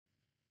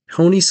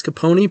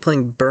TonyScapone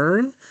playing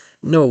Burn?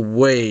 No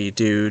way,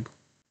 dude.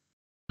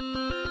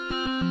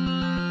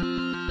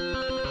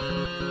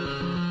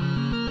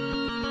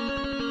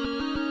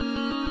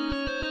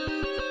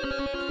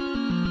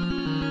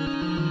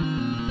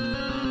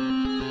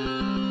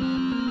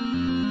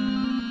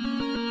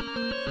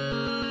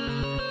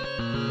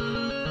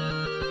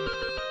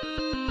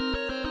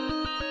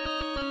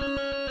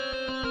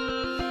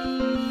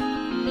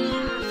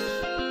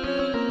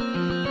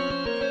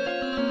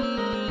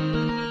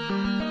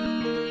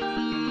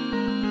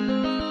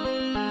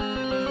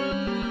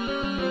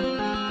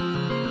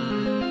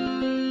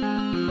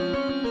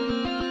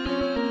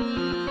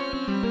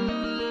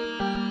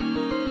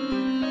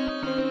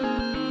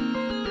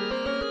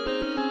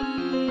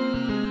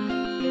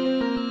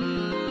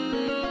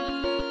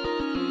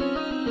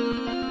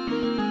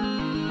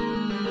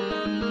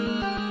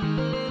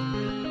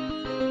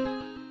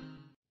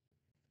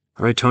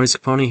 Alright,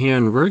 TonyScapone here,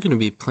 and we're going to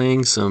be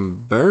playing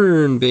some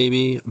Burn,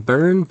 baby.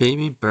 Burn,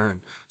 baby,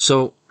 burn.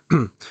 So,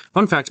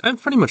 fun fact, I've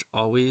pretty much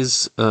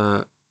always,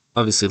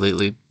 obviously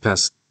lately,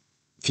 past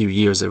few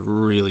years, I've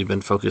really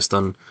been focused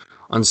on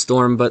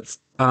Storm, but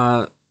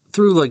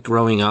through like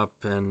growing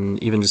up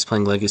and even just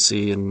playing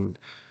Legacy in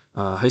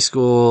high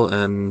school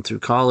and through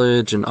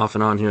college and off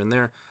and on here and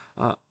there,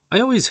 I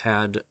always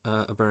had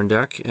a Burn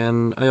deck,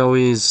 and I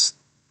always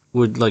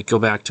would like go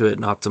back to it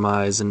and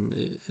optimize, and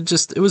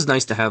it was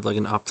nice to have like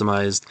an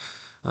optimized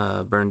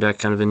Burn deck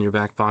kind of in your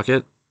back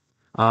pocket.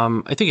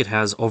 I think it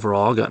has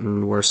overall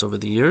gotten worse over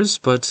the years,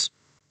 but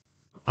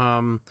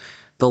the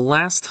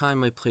last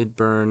time I played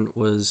Burn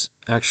was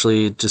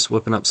actually just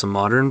whipping up some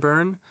modern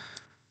Burn.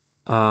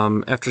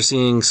 After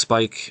seeing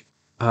Spike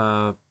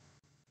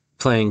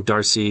playing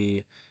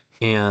Darcy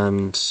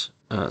and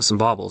some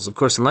Baubles. Of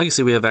course, in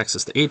Legacy we have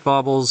access to 8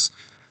 Baubles,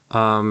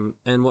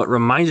 and what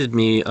reminded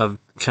me of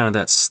kind of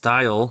that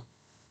style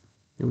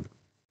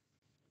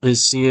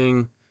is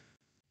seeing...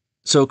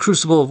 So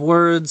Crucible of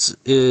Words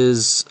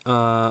is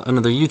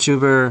another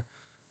YouTuber,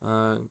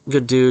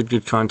 good dude,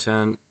 good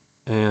content,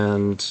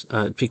 and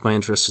it piqued my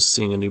interest just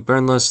seeing a new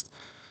burn list.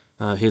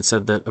 He had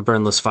said that a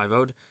burn list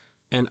 5-0'd,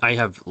 and I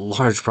have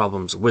large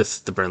problems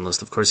with the burn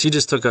list, of course. He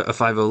just took a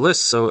 5-0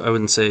 list, so I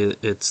wouldn't say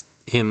it's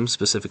him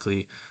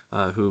specifically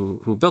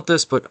who built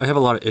this, but I have a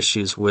lot of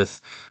issues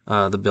with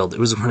the build. It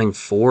was running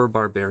 4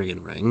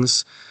 Barbarian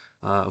Rings.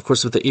 Of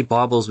course, with the 8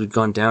 Baubles, we've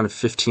gone down to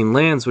 15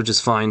 lands, which is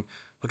fine,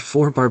 but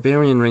 4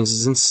 Barbarian Rings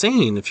is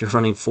insane if you're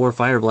running 4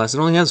 Fire Blast. It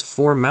only has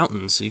 4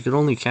 mountains, so you could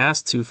only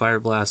cast 2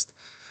 Fire Blast,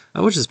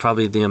 which is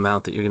probably the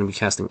amount that you're going to be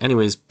casting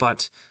anyways,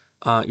 but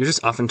you're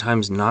just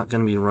oftentimes not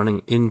going to be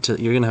running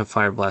into... You're going to have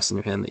Fire Blast in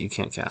your hand that you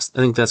can't cast.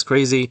 I think that's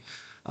crazy.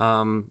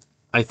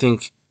 I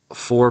think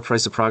 4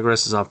 Price of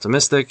Progress is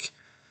optimistic.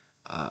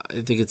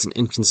 I think it's an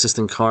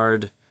inconsistent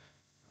card.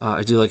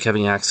 I do like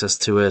having access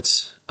to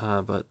it,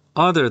 but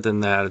other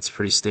than that, it's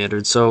pretty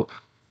standard. So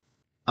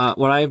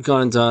what I've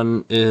gone and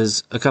done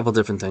is a couple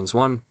different things.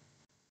 One,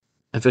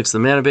 I fixed the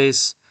mana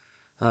base,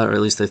 or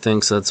at least I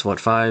think, so that's what,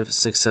 5,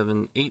 6,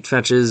 7, 8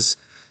 fetches,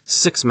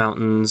 6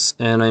 mountains,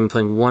 and I'm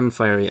playing 1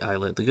 Fiery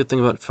Islet. The good thing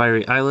about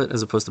Fiery Islet,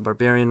 as opposed to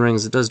Barbarian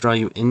Rings, it does draw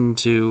you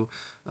into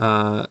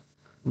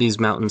these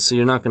mountains, so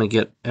you're not going to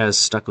get as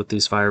stuck with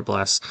these Fire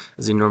Blasts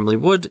as you normally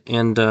would,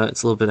 and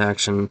it's a little bit of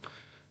action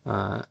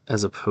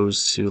as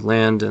opposed to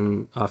land,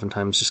 and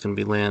oftentimes just going to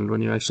be land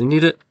when you actually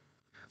need it.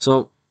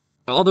 So,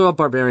 although a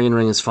Barbarian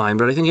Ring is fine,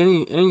 but I think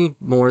any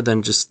more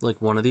than just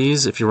like one of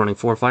these, if you're running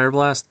 4 Fire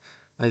Blast,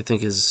 I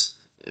think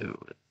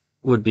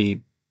would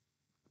be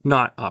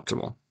not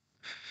optimal.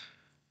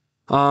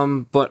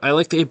 But I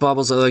like the 8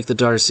 Baubles, I like the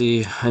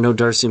Darcy. I know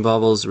Darcy and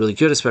Bauble is really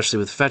good, especially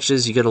with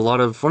fetches. You get a lot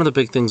of... One of the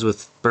big things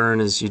with Burn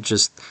is you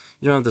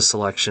don't have the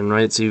selection,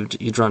 right? So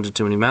you draw into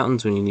too many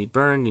mountains when you need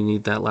Burn, you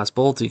need that last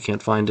bolt, you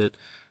can't find it.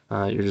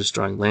 You're just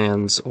drawing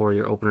lands, or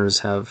your openers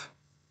have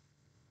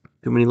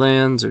too many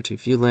lands or too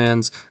few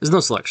lands. There's no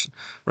selection,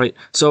 right?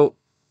 So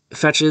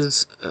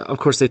fetches, of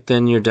course, they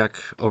thin your deck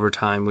over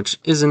time, which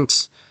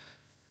isn't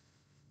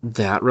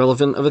that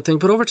relevant of a thing,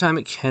 but over time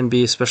it can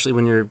be, especially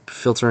when you're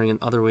filtering in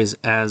other ways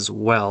as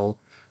well.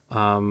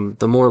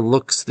 The more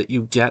looks that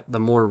you get, the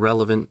more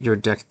relevant your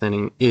deck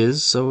thinning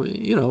is, so,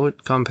 you know,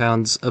 it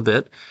compounds a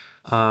bit.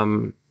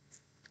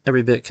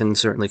 Every bit can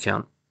certainly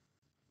count.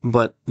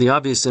 But the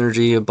obvious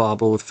synergy of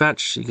Bauble with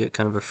fetch, you get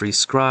kind of a free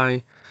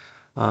scry,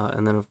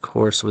 and then of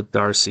course with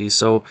Darcy,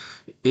 so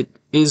it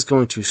is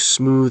going to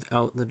smooth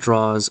out the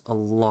draws a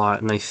lot,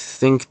 and I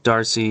think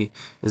Darcy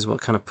is what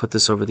kind of put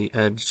this over the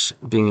edge,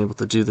 being able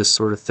to do this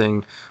sort of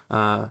thing.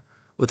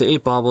 With the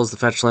 8 Baubles, the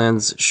fetch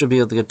lands should be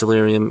able to get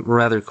Delirium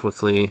rather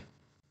quickly.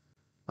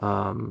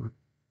 We're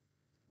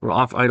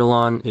off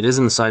Eidolon. It is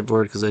in the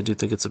sideboard because I do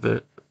think it's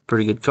a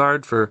pretty good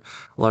card for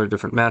a lot of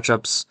different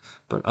matchups,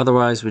 but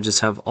otherwise we just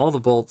have all the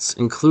bolts,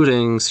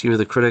 including Skewer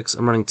the Critics.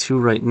 I'm running 2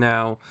 right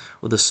now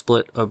with a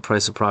split of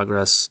Price of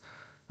Progress.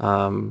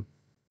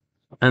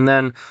 And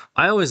then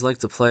I always like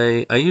to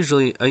play, I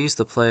used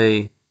to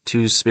play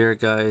 2 Spirit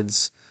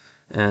Guides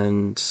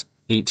and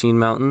 18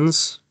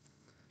 Mountains.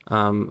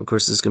 Of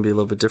course, this is going to be a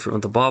little bit different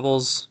with the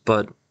Baubles,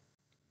 but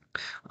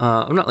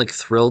I'm not like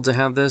thrilled to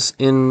have this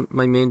in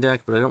my main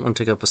deck, but I don't want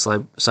to take up a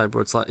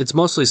sideboard slot. It's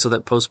mostly so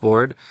that post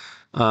board,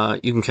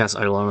 you can cast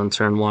Eidolon on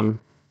turn 1,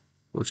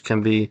 which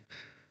can be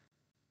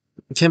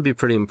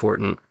pretty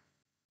important.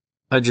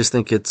 I just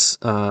think it's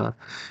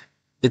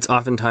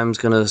oftentimes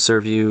going to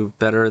serve you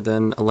better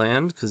than a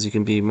land because you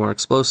can be more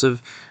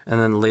explosive. And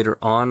then later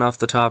on off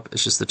the top,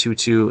 it's just the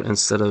 2/2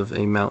 instead of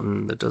a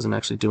mountain that doesn't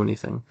actually do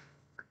anything.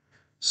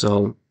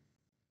 So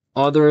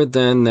other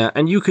than that,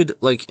 and you could,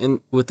 like,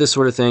 with this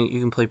sort of thing,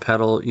 you can play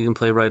Petal, you can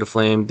play Rite of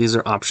Flame. These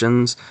are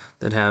options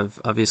that have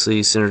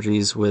obviously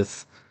synergies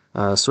with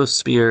Swift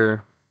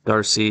Spear,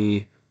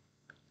 Darcy,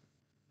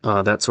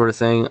 that sort of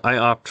thing. I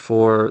opt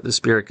for the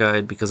Spirit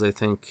Guide because I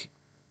think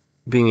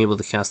being able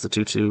to cast the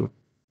 2/2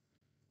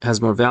 has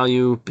more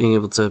value. Being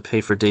able to pay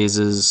for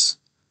dazes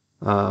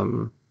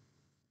in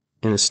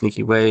a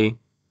sneaky way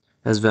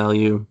has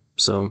value.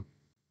 So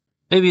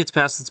maybe it's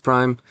past its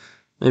prime.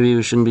 Maybe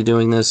we shouldn't be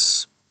doing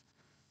this.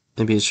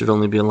 Maybe it should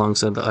only be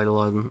alongside the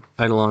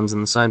Eidolons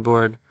in the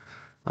sideboard.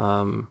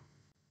 In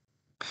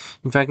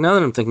fact, now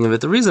that I'm thinking of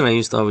it, the reason I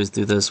used to always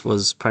do this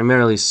was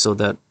primarily so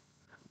that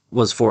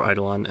was for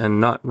Eidolon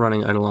and not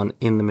running Eidolon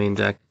in the main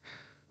deck.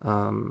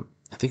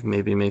 I think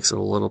maybe makes it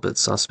a little bit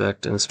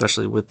suspect, and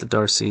especially with the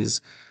Darcys,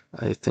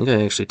 I think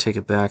I actually take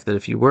it back that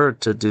if you were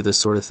to do this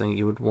sort of thing,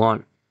 you would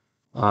want,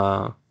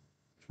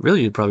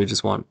 really, you'd probably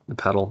just want the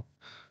Petal,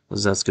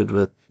 because that's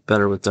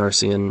better with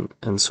Darcy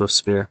and Swift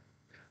Spear.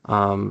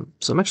 So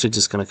I'm actually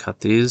just going to cut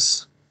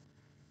these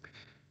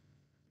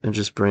and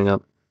just bring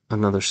up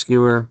another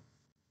skewer,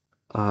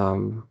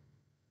 and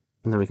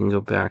then we can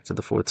go back to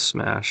the 4th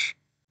smash.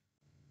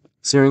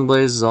 Searing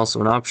Blaze is also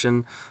an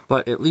option,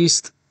 but at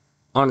least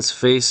on its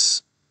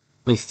face,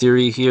 my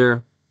theory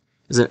here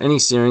is that any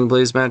Searing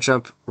Blaze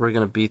matchup, we're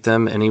going to beat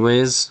them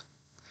anyways.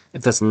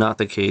 If that's not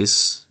the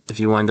case, if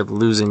you wind up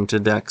losing to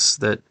decks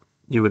that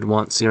you would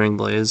want Searing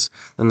Blaze,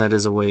 then that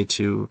is a way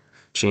to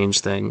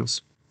change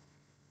things.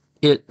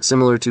 It,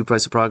 similar to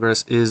Price of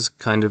Progress, is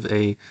kind of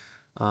a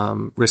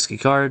risky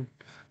card,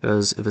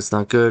 because if it's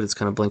not good, it's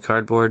kind of blank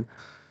cardboard.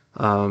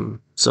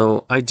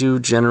 So I do,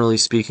 generally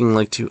speaking,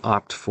 like to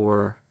opt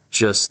for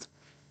just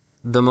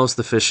the most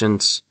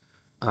efficient,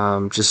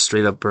 just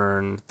straight up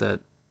burn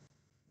that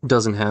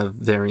doesn't have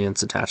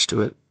variance attached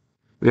to it.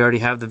 We already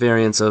have the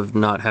variance of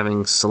not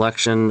having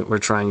selection. We're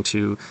trying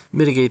to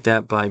mitigate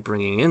that by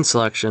bringing in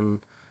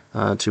selection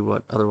to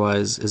what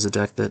otherwise is a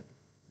deck that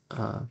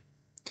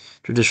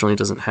traditionally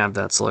doesn't have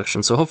that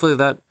selection. So hopefully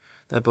that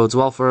bodes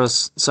well for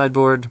us.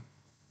 Sideboard,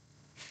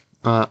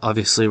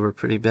 obviously we're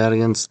pretty bad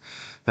against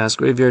fast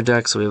graveyard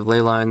decks, so we have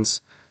ley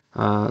lines,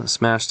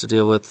 Smash to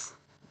deal with,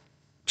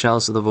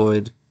 Chalice of the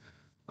Void,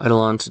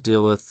 Eidolon to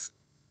deal with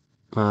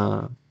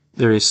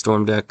various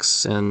storm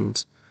decks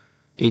and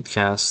 8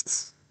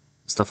 casts,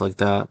 stuff like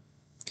that,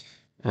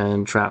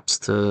 and traps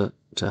to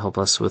help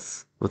us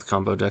with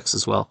combo decks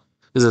as well.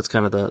 Because that's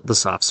kind of the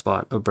soft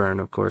spot of Burn,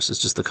 of course. It's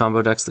just the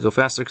combo decks that go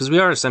faster, because we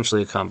are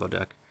essentially a combo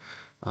deck.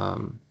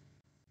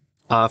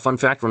 Fun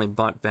fact, when I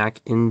bought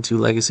back into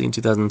Legacy in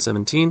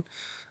 2017,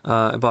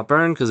 I bought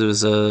Burn because it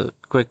was a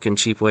quick and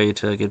cheap way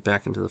to get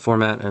back into the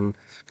format and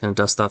kind of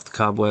dust off the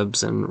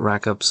cobwebs and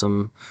rack up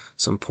some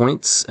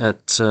points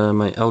at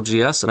my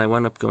LGS, and I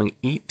wound up going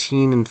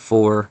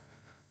 18-4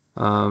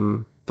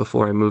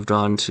 before I moved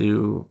on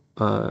to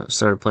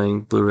started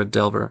playing Blue-Red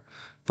Delver.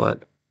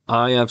 But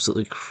I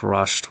absolutely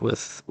crushed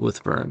with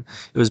Burn.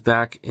 It was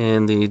back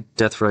in the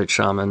Deathrite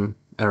Shaman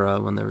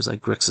era when there was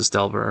like Grixis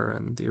Delver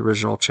and the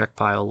original check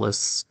pile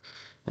lists,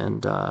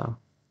 and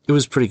it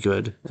was pretty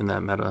good in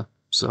that meta,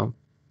 so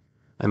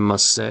I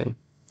must say.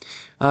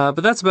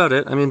 But that's about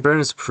it. I mean, Burn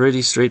is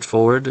pretty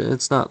straightforward.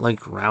 It's not like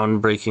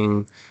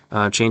groundbreaking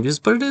changes,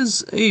 but it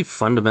is a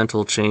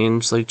fundamental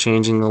change, like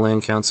changing the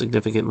land count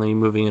significantly,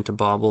 moving into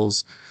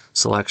Bauble's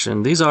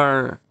selection. These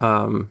are,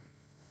 I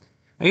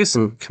guess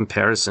in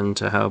comparison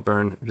to how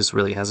Burn just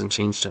really hasn't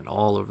changed at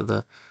all over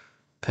the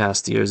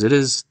past years, it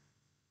is,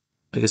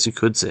 I guess you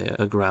could say,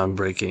 a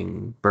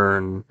groundbreaking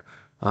Burn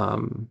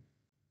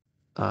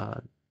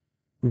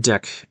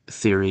deck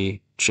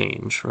theory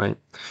change, right?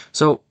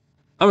 So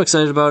I'm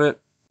excited about it.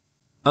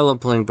 I love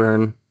playing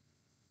Burn.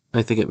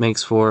 I think it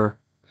makes for,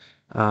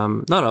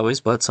 not always,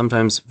 but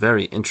sometimes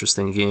very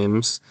interesting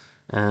games.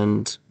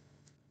 And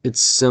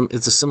it's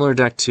a similar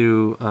deck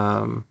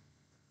to,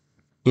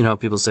 you know,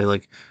 people say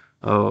like,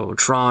 oh,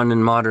 Tron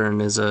in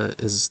Modern is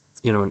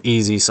an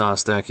easy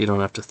sauce deck. You don't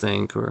have to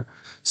think, or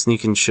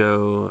Sneak and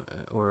Show,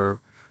 or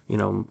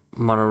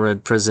Mono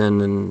Red Prison,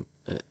 and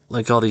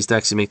like all these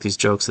decks, you make these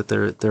jokes that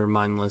they're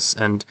mindless,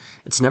 and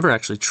it's never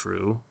actually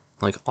true.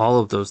 Like all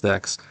of those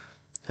decks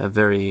have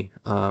very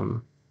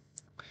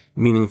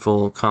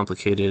meaningful,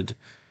 complicated,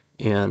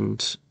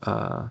 and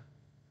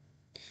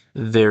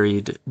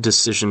varied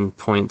decision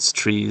points,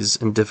 trees,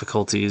 and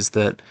difficulties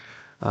that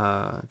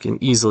can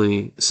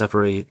easily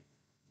separate,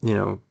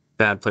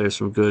 bad players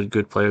from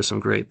good players from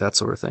great, that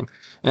sort of thing.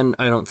 And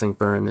I don't think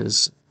Burn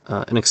is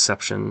an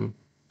exception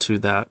to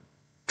that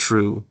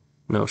true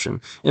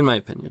notion, in my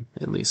opinion,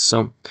 at least. So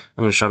I'm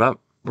going to shut up.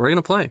 We're going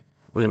to play.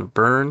 We're going to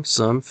burn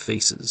some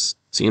faces.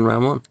 See you in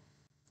round 1.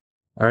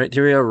 Alright,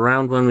 here we are,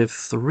 round 1. We have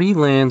 3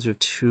 lands, we have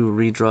 2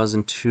 redraws,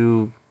 and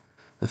 2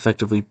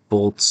 effectively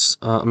bolts.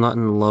 I'm not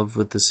in love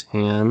with this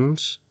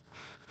hand,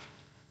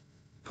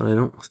 but I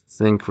don't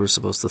think we're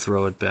supposed to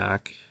throw it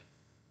back.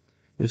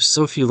 We have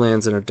so few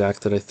lands in our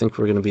deck that I think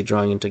we're going to be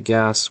drawing into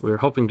gas. We're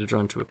hoping to draw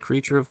into a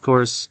creature, of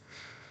course.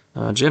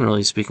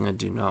 Generally speaking, I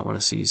do not want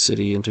to see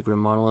City into Grim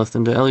Monolith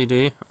into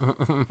LED.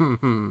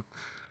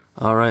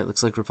 Alright,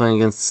 looks like we're playing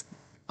against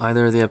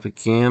either the Epic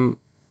Gam...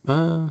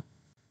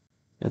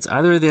 it's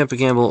either the Epic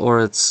Gamble or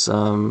it's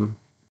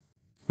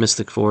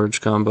Mystic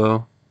Forge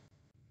combo.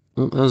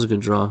 Oh, that was a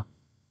good draw.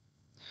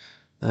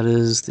 That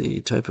is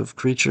the type of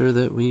creature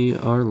that we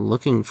are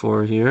looking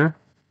for here.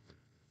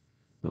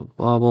 So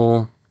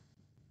Bauble.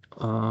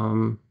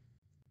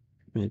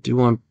 I do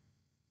want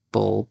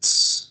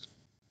bolts.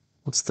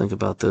 Let's think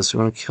about this. We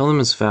want to kill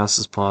them as fast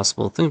as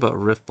possible. The thing about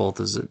Rift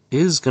Bolt is it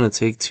is going to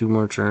take 2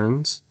 more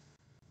turns.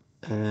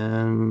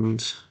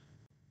 And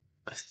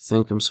I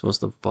think I'm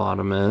supposed to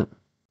bottom it.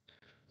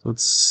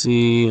 Let's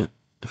see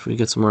if we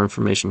get some more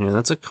information here.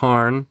 That's a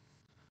Karn.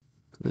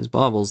 These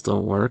baubles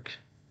don't work.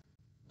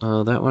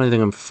 That one I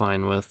think I'm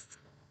fine with.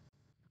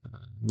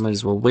 Might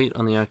as well wait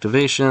on the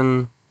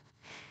activation.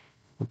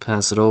 We'll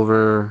pass it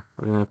over.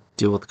 We're going to have to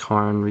deal with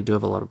Karn. We do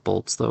have a lot of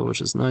bolts though,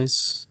 which is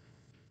nice.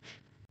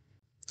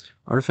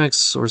 Artifact,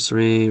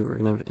 sorcery, we're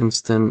going to have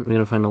instant. We're going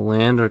to find a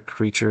land or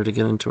creature to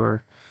get into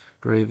our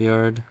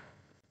graveyard.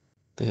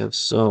 They have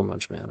so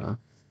much mana.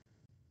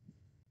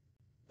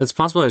 It's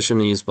possible I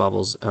shouldn't use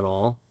baubles at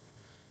all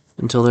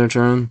until their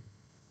turn,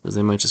 because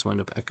they might just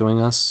wind up echoing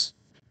us.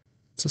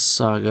 It's a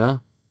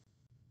Saga.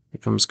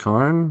 Here comes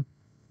Karn,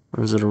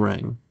 or is it a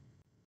ring?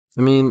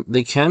 I mean,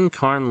 they can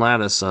Karn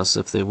Lattice us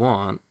if they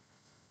want.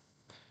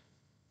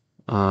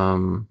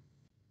 What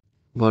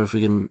if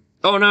we can...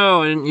 Oh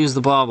no, I didn't use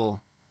the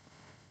bauble.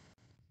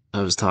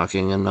 I was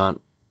talking and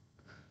not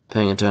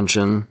paying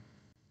attention.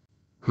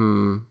 I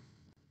mean,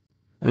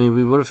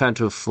 we would have had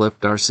to have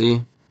flipped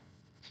Darcy,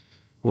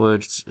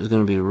 which is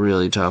going to be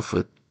really tough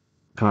with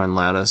Karn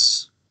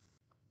Lattice.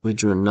 We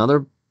drew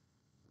another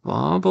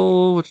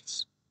bauble,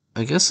 which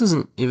I guess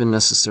isn't even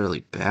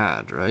necessarily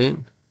bad, right?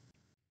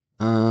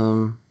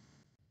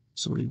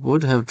 So we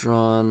would have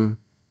drawn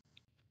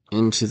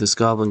into this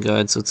Goblin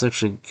Guide, so it's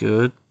actually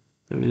good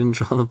that we didn't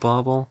draw the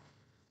bauble,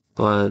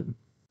 but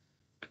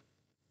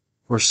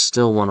we're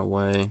still 1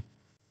 away.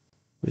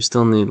 We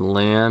still need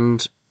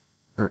land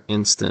or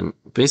instant.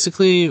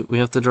 Basically, we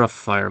have to draw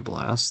Fire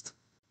Blast.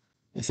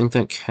 I think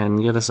that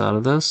can get us out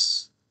of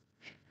this,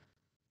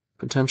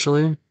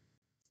 potentially.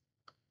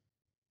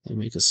 They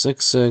make a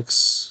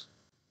 6/6.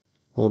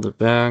 Hold it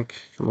back.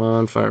 Come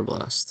on, Fire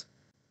Blast.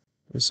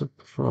 There's a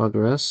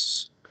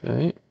progress.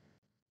 Okay.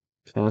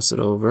 Pass it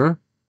over.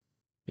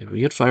 If we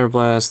get Fire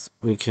Blast,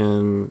 we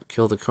can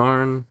kill the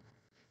Karn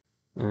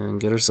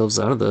and get ourselves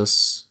out of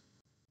this.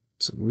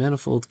 It's a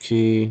Manifold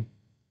Key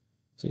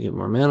to get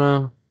more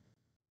mana.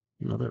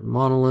 Another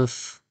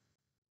Monolith.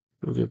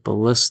 We'll get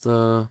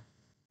Ballista.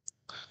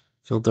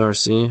 Kill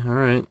Darcy.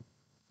 Alright.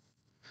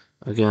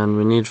 Again,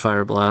 we need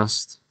Fire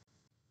Blast.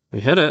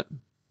 We hit it.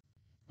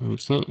 We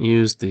can't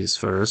use these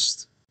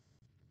first.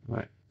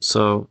 Alright,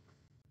 so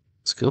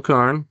let's kill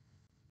Karn.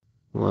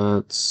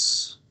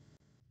 Let's...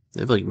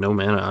 They have like no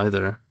mana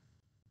either.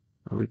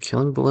 Are we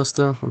killing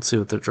Ballista? Let's see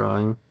what they're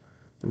drawing.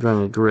 They're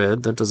drawing a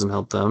grid. That doesn't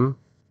help them.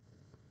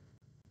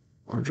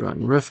 We're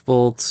drawing Rift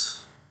Bolt.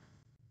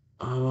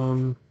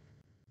 I'm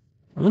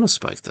gonna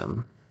spike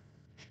them.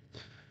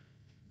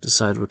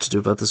 Decide what to do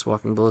about this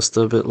Walking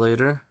Ballista a bit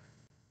later.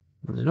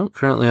 They don't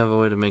currently have a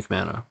way to make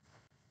mana.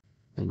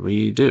 And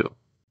we do.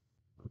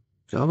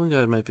 Goblin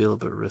Guide might be a little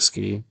bit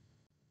risky.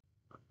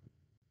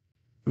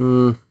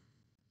 I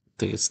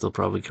think it's still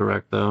probably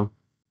correct though.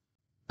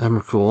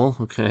 Emrakul,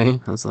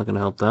 okay, that's not gonna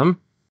help them.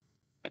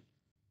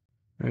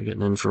 They're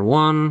getting in for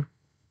 1.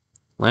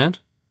 Land?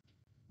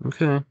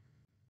 Okay.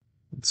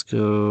 Let's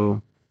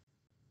go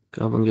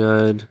Goblin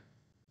Guide.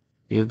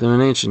 Give them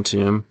an Ancient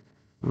Tomb.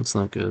 That's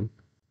not good.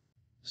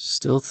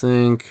 Still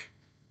think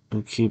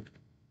we keep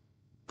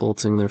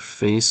bolting their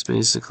face,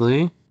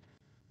 basically.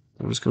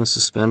 I'm just going to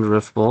suspend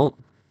Rift Bolt.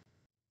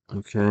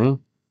 Okay.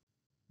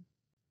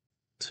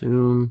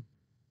 Tomb.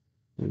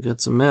 We get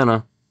some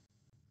mana.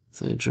 If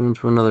they drew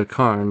into another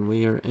Karn,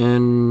 we are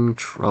in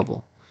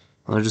trouble.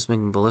 Well, they're just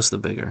making Ballista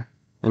bigger.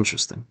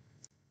 Interesting.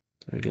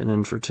 They're getting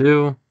in for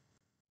 2.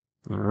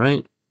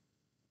 Alright.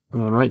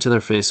 Going right to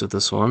their face with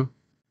this one.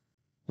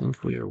 I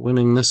think we are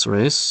winning this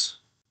race.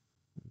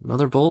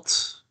 Another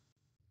bolt.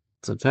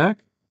 Let's attack.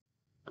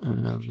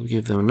 And we'll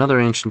give them another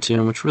Ancient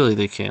Tomb, which really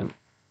they can't,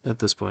 at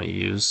this point,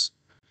 use.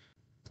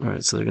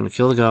 Alright, so they're going to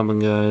kill the Goblin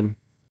Guide.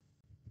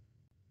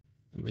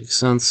 That makes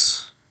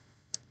sense.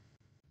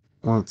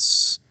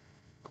 Let's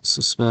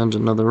suspend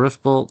another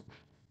Rift Bolt.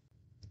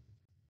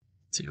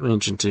 2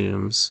 Ancient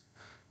Tombs.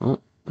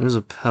 Oh, there's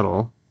a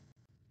Petal.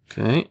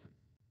 Okay.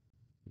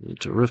 Need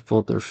to Rift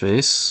Bolt their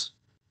face.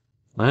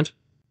 Land.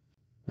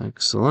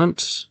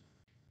 Excellent.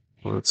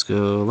 Let's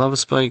go Lava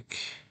Spike.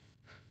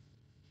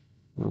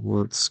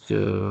 Let's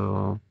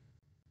go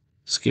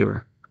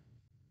Skewer.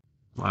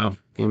 Wow,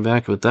 came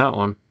back with that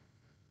one.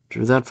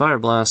 Drew that Fire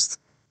Blast.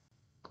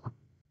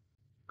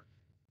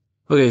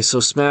 Okay, so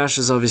Smash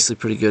is obviously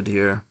pretty good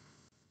here.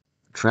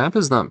 Trap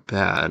is not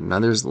bad.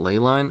 Neither is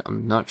Leyline.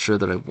 I'm not sure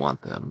that I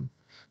want them.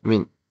 I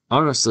mean,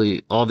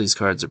 honestly, all these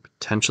cards are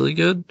potentially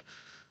good.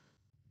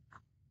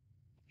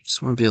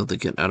 Just want to be able to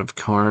get out of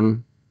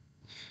Karn.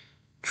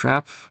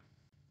 Trap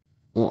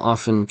will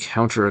often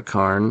counter a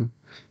Karn.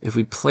 If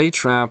we play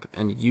Trap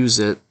and use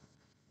it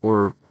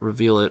or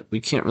reveal it, we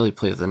can't really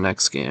play it the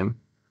next game.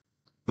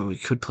 But we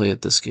could play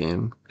it this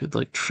game. Could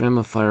like trim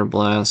a Fire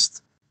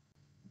Blast.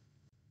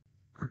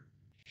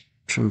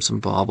 Trim some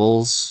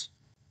Baubles.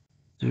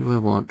 Do I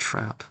want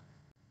Trap?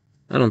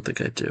 I don't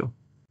think I do.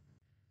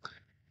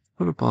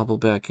 Put a Bauble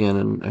back in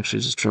and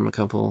actually just trim a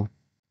couple.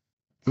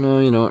 No,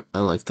 you know what? I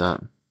like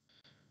that.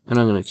 And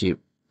I'm going to keep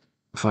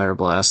Fire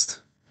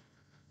Blast.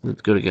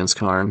 It's good against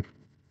Karn.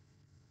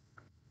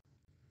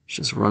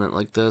 Just run it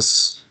like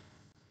this.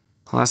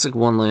 Classic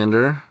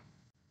one-lander.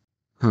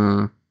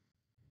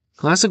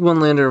 Classic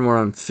one-lander are more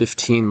on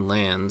 15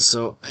 lands,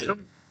 so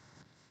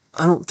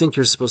I don't think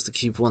you're supposed to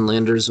keep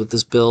one-landers with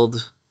this build.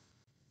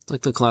 It's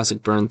like the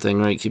classic burn thing,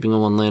 right? Keeping a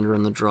one-lander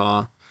in the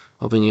draw,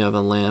 hoping you have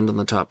a land on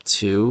the top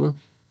two.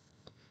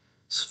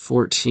 It's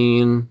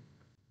 14.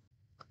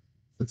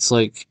 It's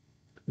like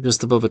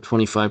just above a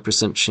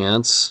 25%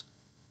 chance.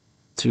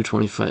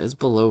 225. It's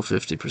below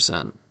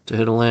 50% to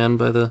hit a land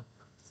by the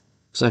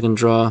second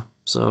draw.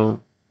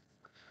 So,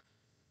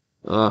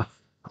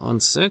 on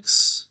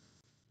 6?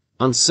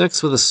 On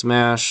 6 with a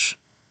smash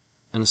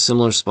in a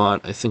similar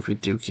spot, I think we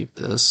do keep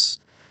this.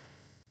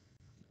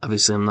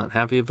 Obviously, I'm not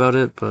happy about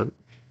it, but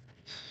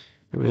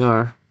here we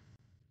are.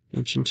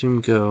 Ancient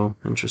Tomb Go.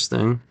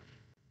 Interesting.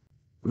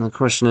 And the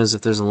question is,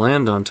 if there's a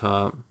land on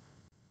top,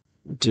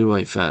 do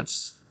I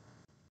fetch?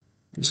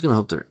 I'm just gonna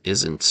hope there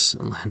isn't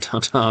a land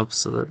on top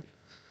so that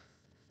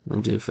I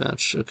do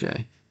fetch.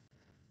 Okay.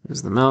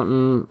 There's the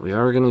mountain. We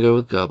are gonna go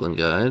with Goblin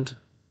Guide.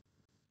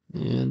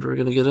 And we're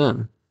gonna get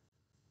in.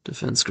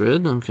 Defense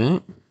Grid,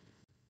 okay.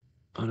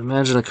 I'd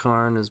imagine a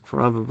Karn is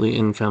probably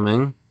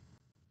incoming.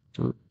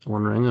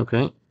 One Ring,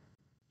 okay.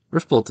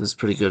 Riftbolt is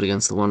pretty good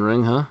against the One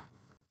Ring, huh?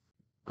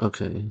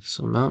 Okay,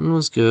 so Mountain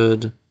was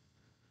good.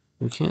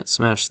 We can't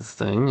smash the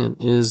thing.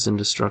 It is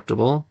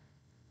indestructible.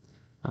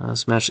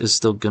 Smash is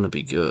still gonna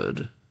be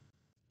good.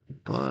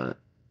 But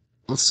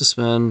let's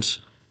suspend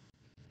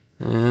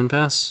and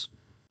pass.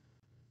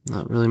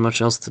 Not really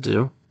much else to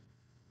do.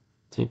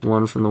 Take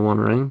one from the One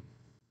Ring.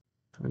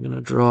 We're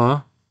gonna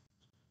draw.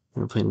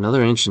 We're gonna play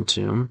another Ancient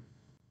Tomb.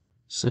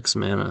 6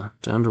 mana,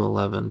 down to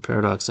 11.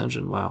 Paradox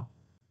Engine, wow.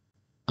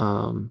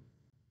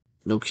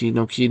 No key,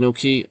 no key, no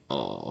key.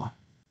 Oh,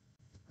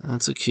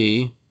 that's a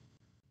key.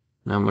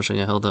 Now I'm wishing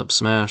I held up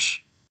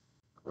Smash.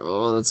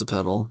 Oh, that's a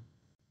pedal.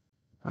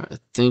 Alright, I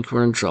think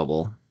we're in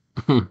trouble.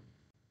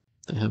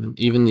 They haven't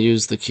even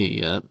used the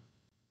key yet.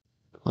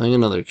 Playing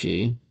another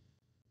key.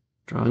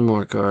 Drawing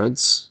more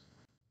cards.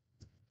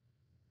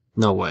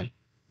 No way.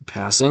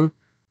 Passing?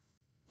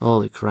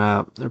 Holy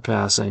crap, they're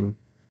passing.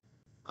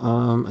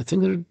 I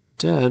think they're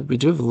dead. We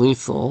do have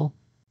lethal.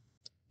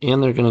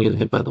 And they're gonna get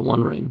hit by the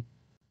One Ring.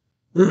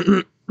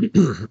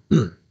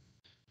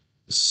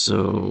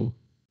 So,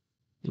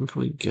 I think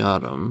we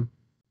got him.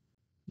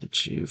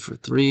 Get you for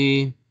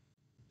 3.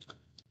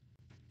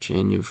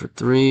 Chain you for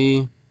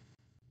 3.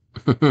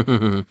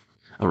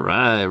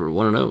 Alright, we're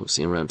 1-0.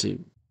 See you in round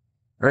 2.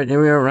 Alright,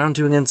 here we are, round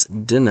 2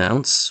 against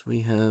Denounce.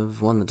 We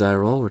have won the die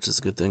roll, which is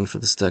a good thing for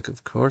this deck,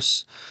 of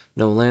course.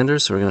 No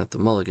landers, so we're gonna have to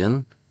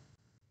mulligan.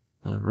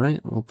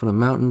 Alright, we'll put a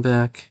mountain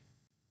back.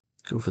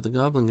 Go for the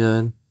Goblin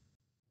Guide.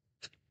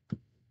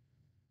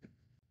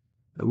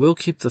 I will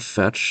keep the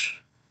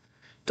fetch.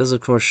 Does,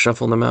 of course,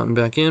 shuffle the mountain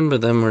back in,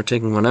 but then we're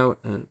taking one out,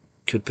 and it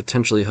could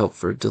potentially help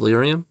for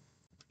Delirium.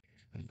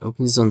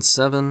 Opens on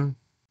 7.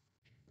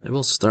 I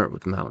will start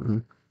with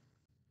mountain.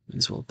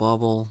 These will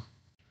Bauble.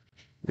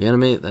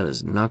 Reanimate, that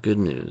is not good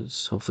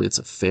news. Hopefully it's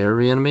a fair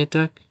Reanimate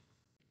deck,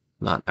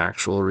 not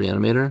actual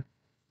Reanimator.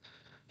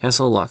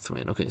 Castle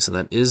Lockthwain. Okay, so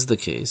that is the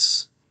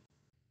case.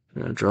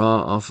 We're going to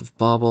draw off of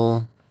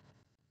Bauble.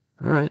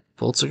 Alright,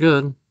 bolts are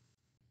good.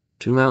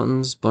 2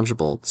 mountains, bunch of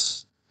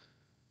bolts.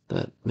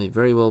 That may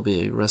very well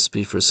be a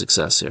recipe for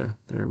success here.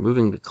 They're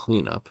moving to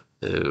cleanup.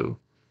 Oh.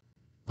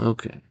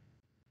 Okay.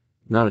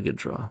 Not a good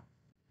draw.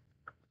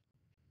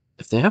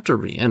 If they have to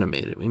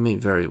reanimate it, we may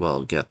very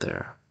well get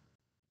there.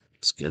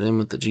 Let's get in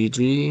with the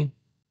GG.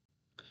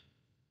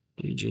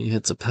 GG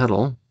hits a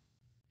pedal.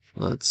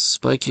 Let's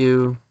spike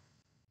you.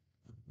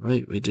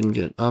 Right, we didn't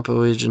get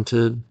Oppo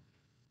agented.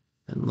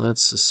 And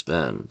let's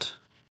suspend.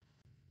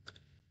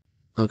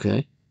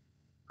 Okay.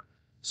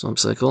 Swamp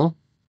Cycle.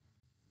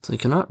 So they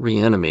cannot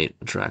reanimate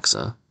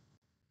Atraxa.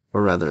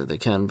 Or rather, they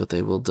can, but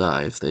they will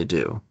die if they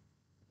do.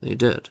 They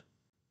did.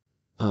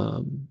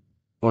 Or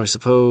I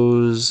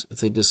suppose if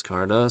they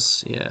discard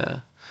us,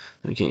 yeah.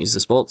 We can't use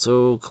this bolt.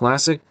 So,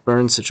 classic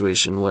burn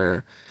situation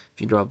where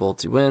if you draw a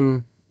bolt, you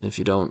win. If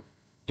you don't,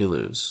 you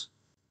lose.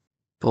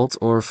 Bolt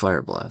or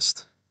Fire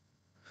Blast.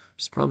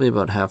 It's probably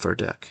about half our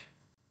deck.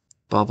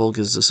 Bauble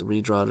gives us a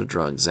redraw to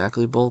draw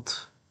exactly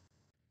Bolt.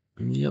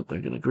 Yep,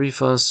 they're gonna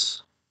grief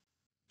us.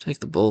 Take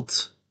the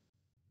Bolt.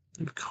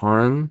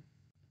 Karn.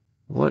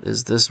 What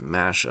is this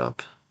mashup?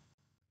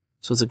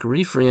 So it's a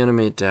grief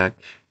reanimate deck.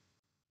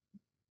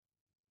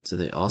 Do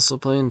they also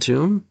play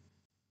Entomb?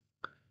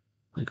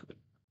 Like,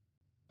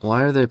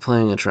 why are they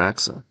playing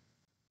Atraxa?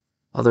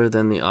 Other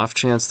than the off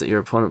chance that your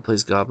opponent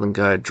plays Goblin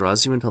Guide,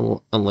 draws you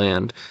into a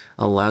land,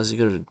 allows you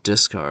to go to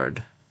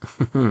discard.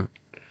 They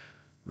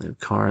have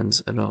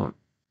Karns. I don't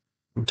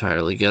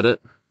entirely get it.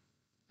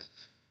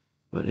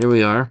 But here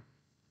we are.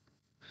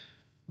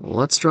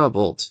 Let's draw a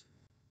Bolt.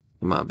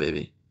 Come on,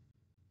 baby.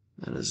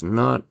 That is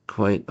not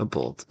quite a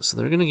Bolt. So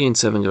they're going to gain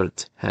 7, go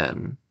to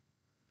 10.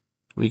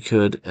 We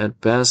could,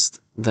 at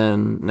best,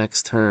 then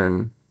next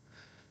turn,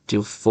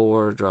 deal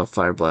 4, draw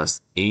Fire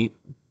Blast 8.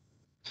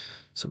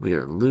 So we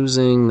are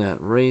losing that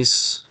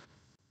race.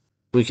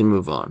 We can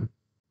move on.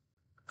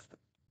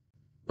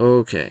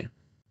 Okay.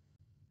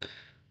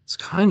 It's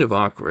kind of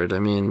awkward. I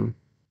mean, I'm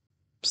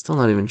still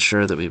not even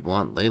sure that we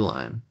want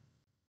Leyline.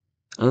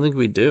 I don't think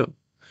we do.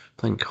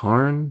 Playing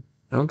Karn?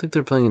 I don't think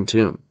they're playing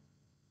Entomb.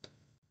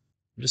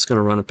 I'm just going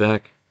to run it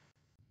back.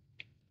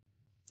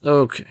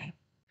 Okay.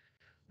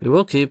 We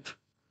will keep.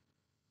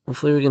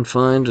 Hopefully we can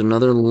find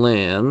another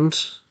land.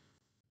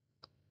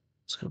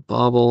 Let's go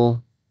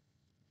Bauble.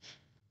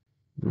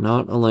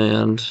 Not a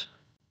land.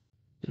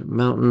 Get a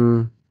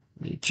mountain.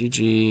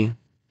 GG.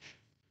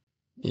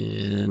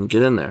 And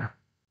get in there.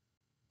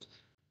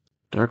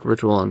 Dark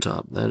Ritual on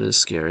top. That is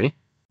scary.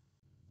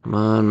 Come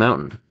on,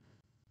 mountain.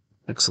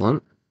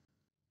 Excellent.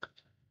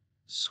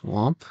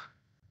 Swamp.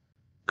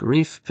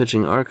 Grief,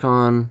 pitching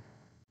Archon.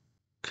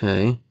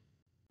 Okay.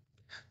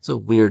 It's a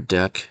weird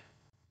deck.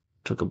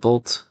 Took a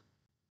Bolt.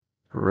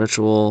 A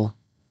Ritual.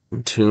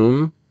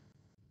 Tomb.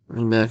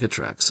 Bring back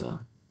Atraxa.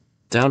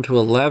 Down to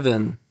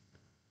 11.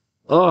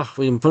 Oh,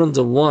 we can put him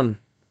to 1.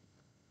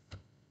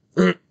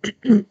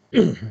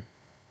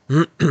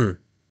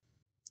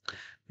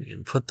 We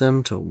can put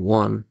them to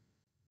 1.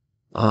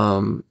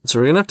 So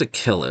we're gonna have to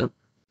kill it.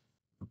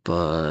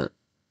 But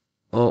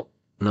oh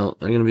no,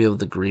 they're gonna be able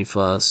to grief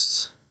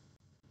us.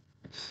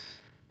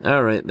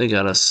 Alright, they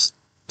got us.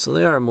 So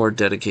they are a more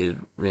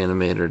dedicated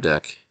Reanimator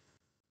deck.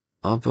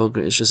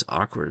 It's just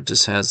awkward. It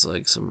just has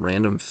like some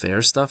random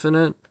fair stuff in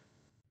it.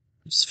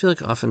 I just feel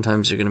like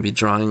oftentimes you're gonna be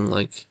drawing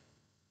like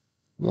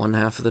one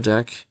half of the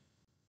deck.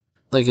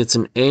 Like it's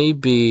an A,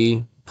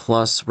 B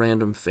plus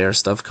random fair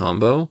stuff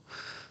combo.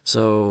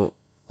 So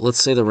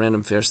let's say the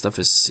random fair stuff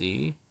is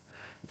C.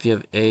 If you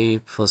have A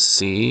plus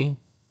C,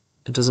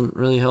 it doesn't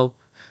really help.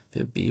 If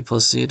you have B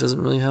plus C, it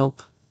doesn't really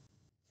help.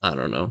 I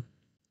don't know.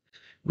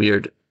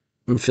 Weird.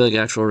 I feel like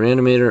actual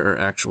Reanimator or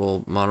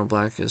actual Mono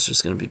Black is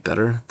just going to be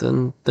better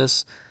than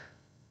this.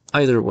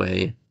 Either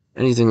way,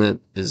 anything that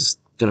is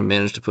going to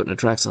manage to put an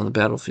Atraxa on the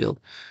battlefield,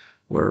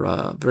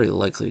 we're very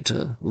likely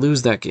to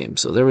lose that game.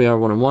 So there we are,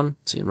 1-1.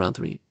 See you in round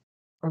 3.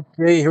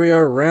 Okay, here we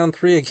are, round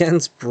 3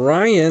 against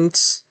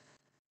Bryant.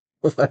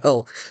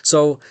 Well,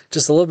 so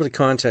just a little bit of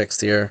context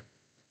here.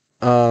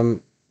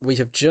 We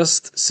have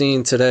just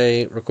seen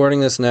today, recording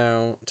this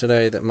now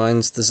today, that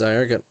Mind's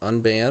Desire got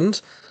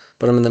unbanned,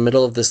 but I'm in the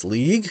middle of this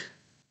league.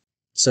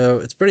 So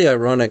it's pretty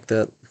ironic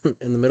that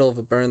in the middle of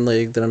a burn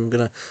league that I'm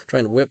going to try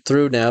and whip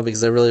through now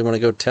because I really want to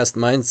go test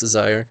Mind's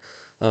Desire,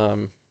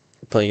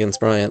 play against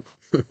Bryant.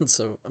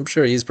 So I'm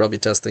sure he's probably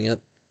testing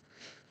it.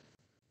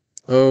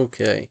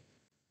 Okay.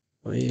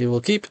 We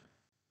will keep.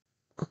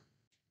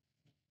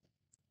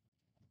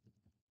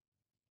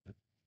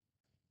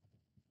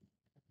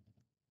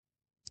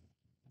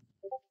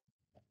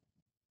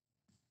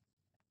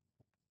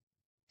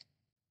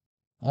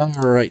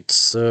 Alright,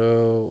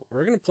 so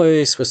we're going to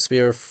play Swiss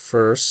Spear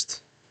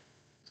first.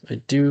 I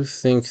do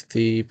think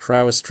the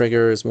Prowess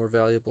trigger is more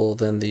valuable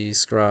than the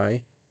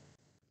Scry.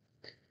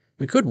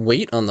 We could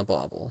wait on the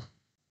Bauble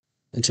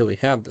until we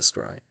have the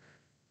Scry.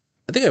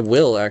 I think I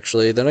will,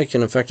 actually. Then I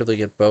can effectively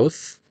get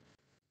both.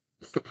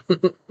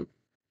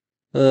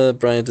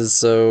 Bryant is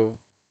so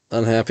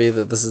unhappy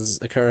that this is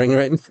occurring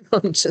right now.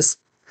 Just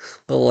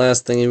the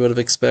last thing he would have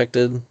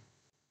expected.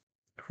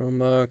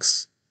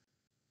 Chromebox.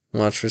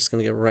 Watch, we're just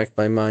gonna get wrecked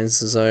by Mind's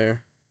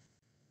Desire.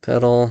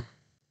 Pedal.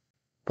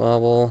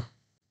 Bauble.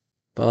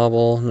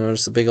 Bauble.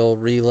 Notice the big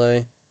old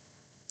relay.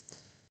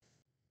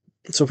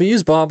 So if we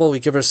use Bauble, we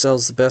give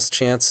ourselves the best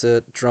chance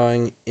at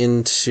drawing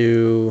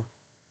into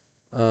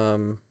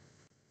Fire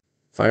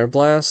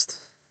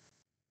Blast.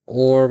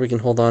 Or we can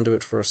hold on to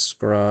it for a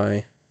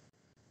Scry.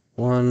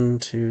 1,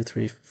 2,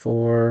 3,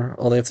 4.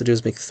 All they have to do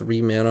is make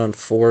 3 mana on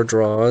 4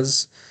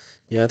 draws.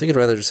 Yeah, I think I'd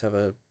rather just have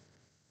a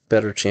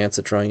better chance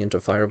at drawing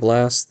into Fire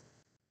Blast.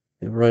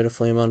 Rite of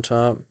Flame on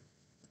top.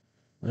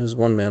 There's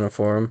 1 mana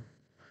for him.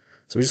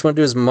 So we just want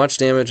to do as much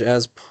damage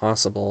as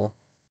possible.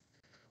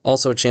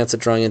 Also a chance at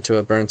drawing into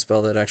a burn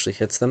spell that actually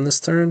hits them this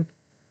turn.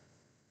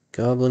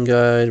 Goblin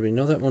Guide. We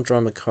know that won't draw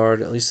him a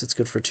card. At least it's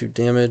good for 2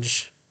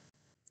 damage.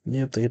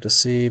 Yep, they get to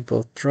see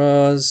both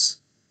draws.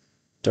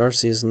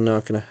 Darcy is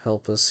not going to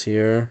help us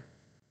here.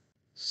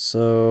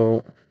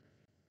 So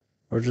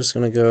we're just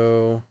going to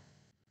go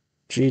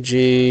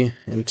GG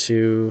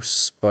into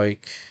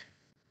Spike.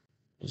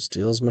 Just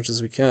deal as much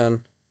as we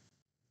can.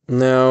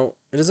 Now,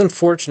 it is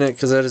unfortunate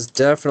because that is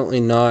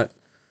definitely not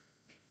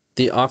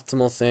the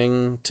optimal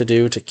thing to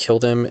do to kill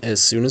them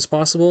as soon as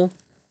possible.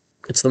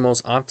 It's the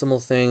most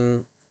optimal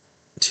thing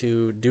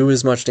to do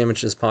as much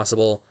damage as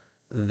possible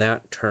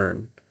that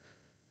turn.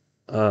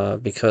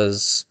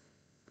 Because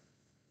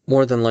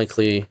more than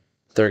likely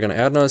they're going to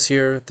Adnaz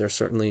here. They're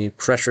certainly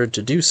pressured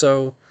to do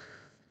so.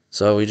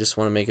 So we just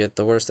want to make it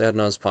the worst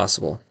Adnaz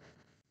possible.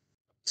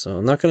 So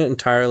I'm not going to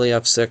entirely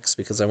F6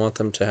 because I want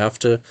them to have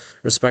to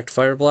respect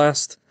Fire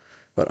Blast.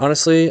 But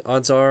honestly,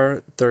 odds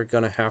are they're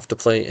going to have to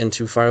play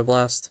into Fire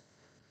Blast.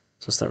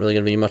 So it's not really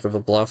going to be much of a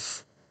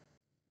bluff.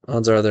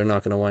 Odds are they're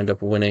not going to wind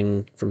up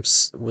winning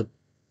with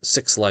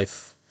 6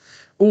 life.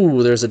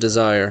 Ooh, there's a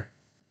Desire.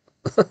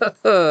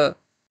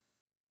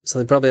 So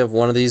they probably have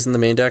one of these in the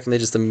main deck and they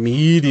just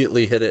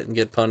immediately hit it and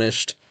get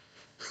punished.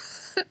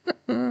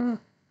 That's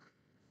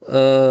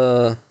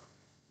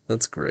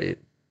great.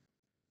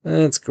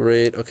 That's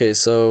great. Okay,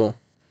 so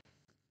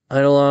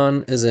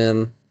Eidolon is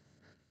in.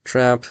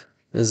 Trap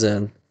is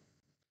in.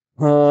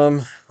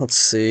 Let's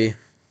see.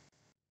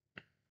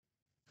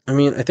 I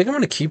mean, I think I'm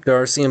going to keep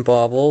Darcy and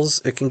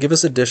Baubles. It can give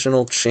us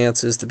additional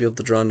chances to be able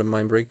to draw into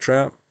Mindbreak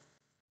Trap.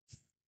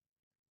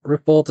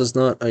 Riftbolt is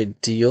not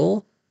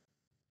ideal.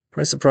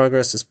 Price of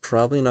Progress is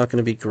probably not going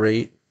to be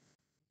great.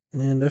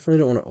 And definitely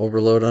don't want to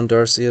overload on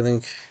Darcy. I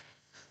think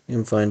you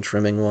can find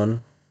trimming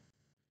one.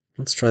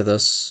 Let's try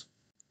this.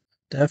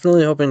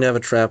 Definitely hoping to have a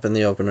trap in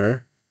the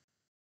opener.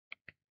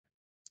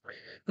 I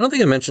don't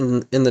think I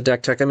mentioned in the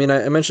deck tech. I mean,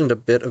 I mentioned a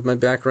bit of my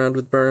background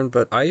with Burn,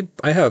 but I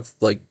have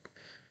like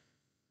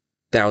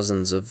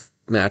thousands of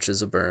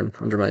matches of Burn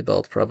under my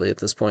belt probably at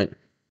this point.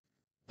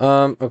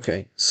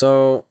 Okay,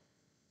 so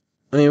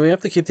I mean, we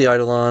have to keep the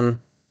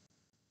Eidolon.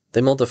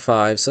 They mulled to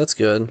 5, so that's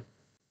good.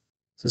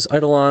 This is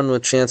Eidolon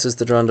with chances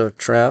to draw into a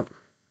trap,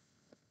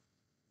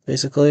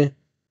 basically.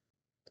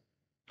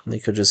 And they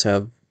could just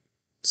have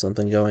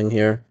something going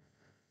here.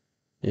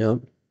 Yep.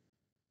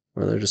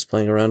 Or they're just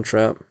playing around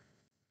trap.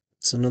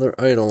 It's another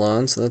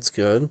Eidolon, so that's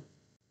good.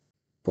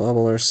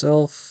 Bauble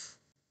ourself.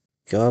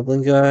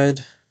 Goblin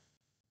Guide.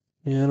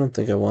 Yeah, I don't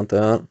think I want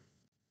that.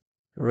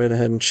 Go right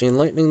ahead and Chain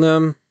Lightning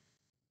them.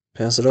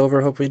 Pass it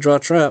over, hope we draw a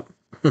trap.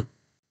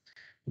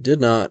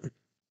 Did not.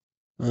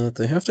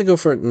 They have to go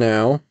for it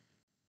now.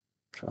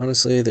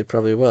 Honestly, they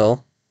probably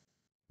will.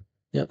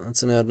 Yep,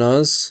 that's an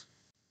Adnaz.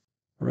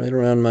 Right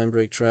around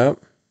Mindbreak Trap,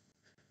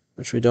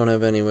 which we don't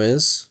have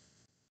anyways.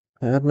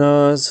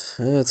 Adnaz,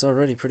 it's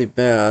already pretty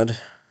bad.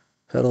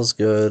 Petal's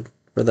good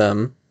for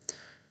them.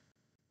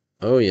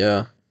 Oh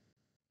yeah.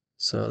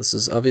 So this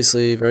is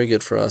obviously very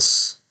good for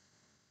us.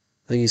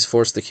 I think he's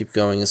forced to keep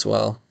going as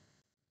well.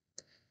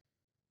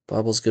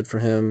 Bauble's good for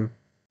him.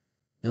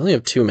 They only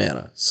have 2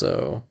 mana,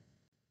 so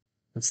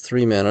that's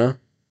 3 mana.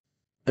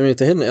 I mean, if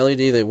they hit an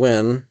LED, they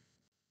win.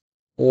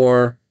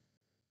 Or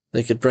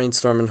they could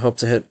Brainstorm and hope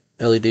to hit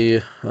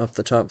LED off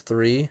the top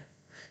 3.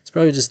 It's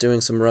probably just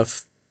doing some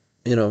rough,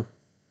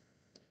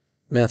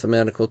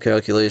 mathematical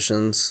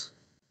calculations.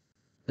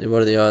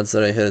 What are the odds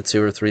that I hit a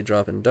 2 or 3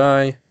 drop and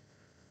die,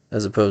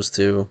 as opposed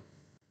to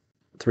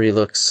 3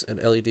 looks at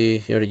LED.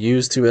 He already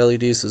used 2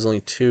 LEDs, so there's only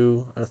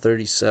 2 out of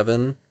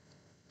 37.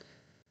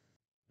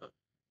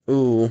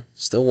 Ooh,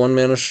 still 1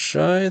 mana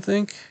shy, I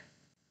think.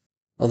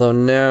 Although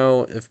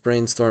now, if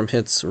Brainstorm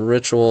hits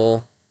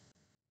Ritual,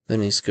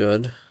 then he's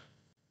good.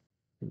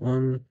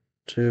 1,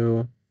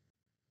 2,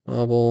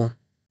 Bauble.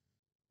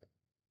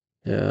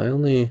 Yeah, I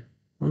only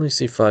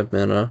see 5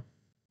 mana.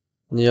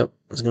 Yep,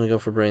 I was gonna go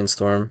for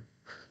Brainstorm.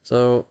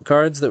 So,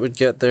 cards that would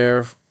get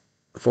there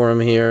for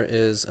him here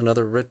is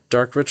another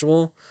Dark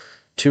Ritual,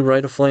 2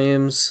 Rite of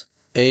Flames,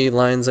 a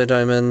Lion's Eye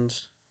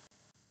Diamond,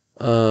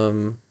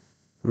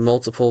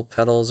 multiple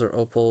Petals or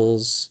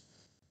Opals.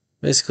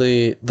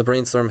 Basically, the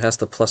Brainstorm has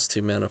to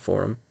 +2 mana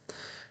for him.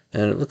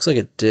 And it looks like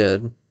it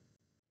did.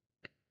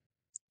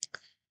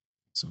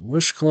 So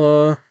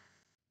Wishclaw.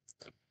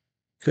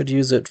 Could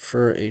use it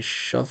for a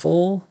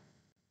shuffle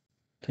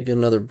to get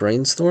another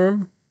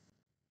Brainstorm.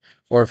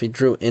 Or if he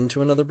drew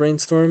into another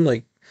Brainstorm,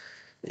 like,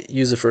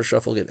 use it for a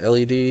shuffle, get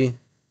LED.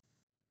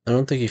 I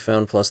don't think he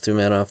found +2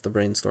 mana off the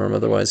Brainstorm,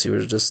 otherwise he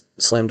would have just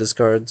slammed his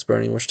cards,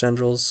 Burning Wish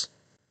Tendrils.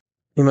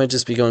 He might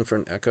just be going for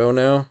an Echo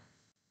now.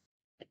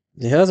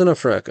 He has enough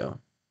for Echo.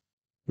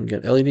 You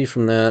can get LED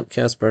from that,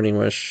 cast Burning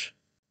Wish.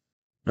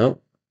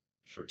 Nope.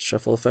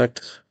 Shuffle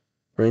effect.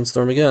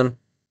 Brainstorm again.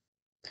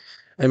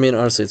 I mean,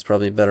 honestly, it's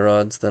probably better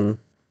odds than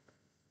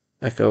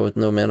Echo with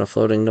no mana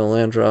floating, no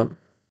land drop.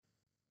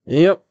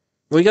 Yep.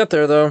 We got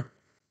there, though.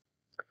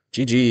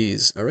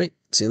 GG's. Alright,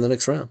 see you in the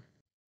next round.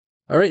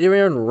 Alright, here we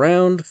are in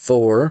round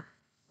 4.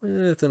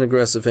 With an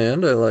aggressive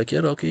hand. I like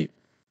it. I'll keep.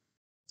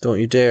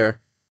 Don't you dare.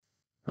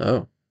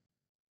 Oh.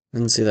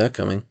 Didn't see that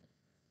coming.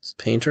 It's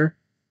Painter?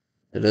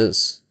 It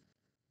is.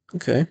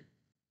 Okay.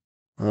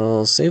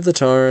 I'll save the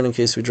Tarn in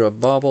case we draw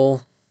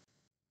Bauble.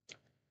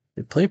 If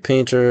we play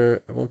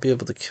Painter, I won't be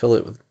able to kill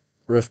it with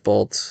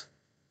Riftbolt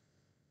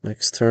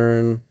next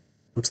turn.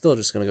 I'm still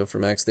just going to go for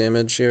max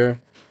damage here.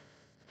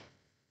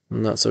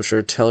 I'm not so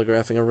sure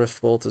telegraphing a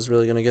Rift Bolt is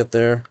really going to get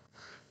there.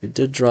 We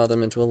did draw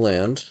them into a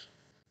land.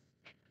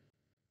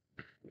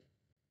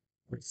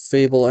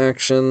 Fable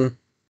action.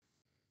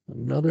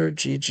 Another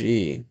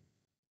GG.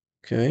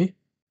 Okay.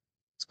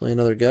 Let's play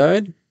another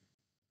guide.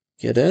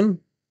 Get in.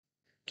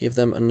 Give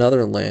them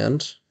another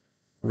land.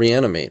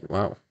 Reanimate.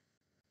 Wow.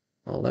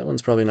 Well, that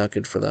one's probably not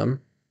good for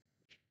them.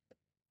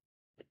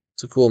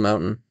 It's a cool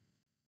mountain.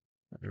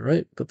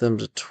 Alright, put them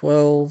to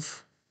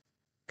 12.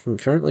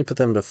 Concurrently put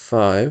them to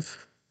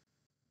 5.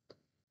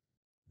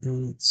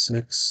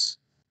 6.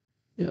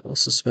 Yeah, I'll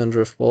suspend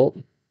Rift Bolt.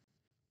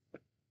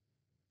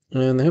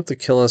 And they have to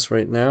kill us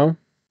right now.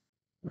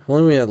 If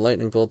only we had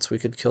lightning bolts, we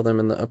could kill them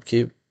in the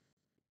upkeep.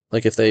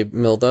 Like if they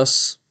milled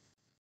us.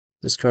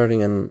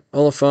 Discarding an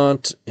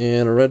Oliphant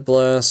and a Red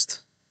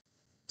Blast.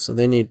 So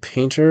they need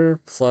Painter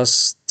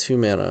plus 2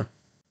 mana.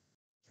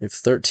 We have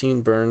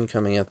 13 burn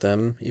coming at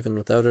them, even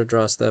without a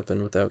draw step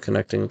and without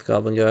connecting with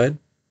Goblin Guide.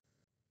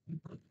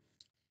 I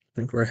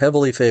think we're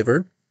heavily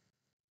favored.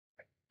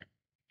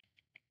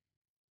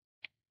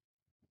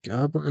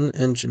 Goblin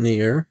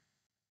Engineer.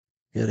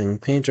 Getting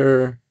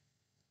Painter.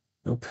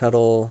 No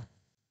Petal.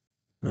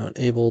 Not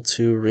able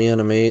to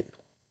reanimate.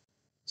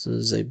 This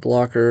is a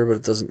blocker, but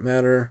it doesn't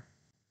matter.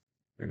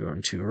 They're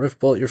going to Rift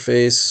Bolt your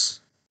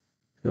face.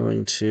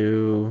 Going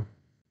to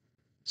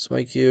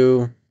spike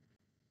you.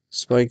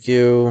 Spike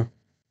you.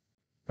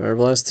 Fire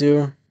Blast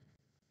you.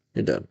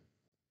 You're dead.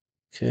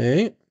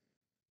 Okay.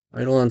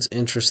 Eidolon's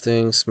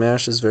interesting.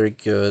 Smash is very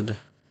good.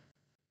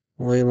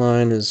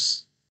 Leyline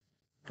is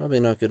probably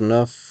not good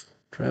enough.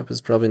 Trap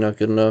is probably not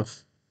good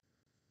enough.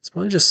 It's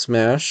probably just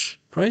Smash.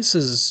 Price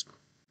is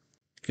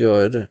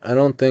good. I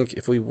don't think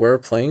if we were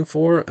playing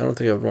 4, I don't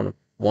think I would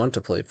want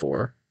to play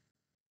 4.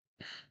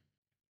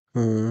 I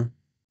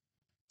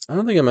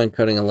don't think I mind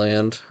cutting a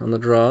land on the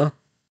draw.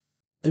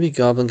 Maybe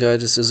Goblin Guy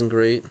just isn't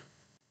great.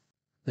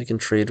 They can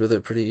trade with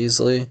it pretty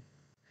easily.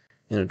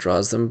 And it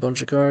draws them a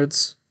bunch of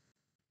cards.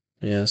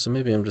 Yeah, so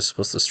maybe I'm just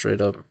supposed to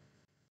straight up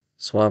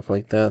swap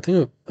like that. The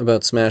thing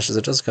about Smash is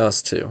it does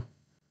cost 2.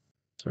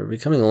 So we're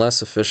becoming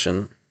less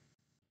efficient.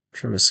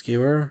 Trim a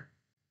Skewer.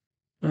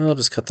 I'll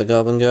just cut the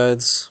Goblin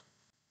Guides.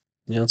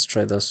 Yeah, let's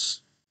try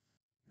this.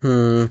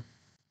 Sand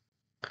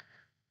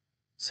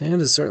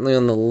is certainly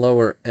on the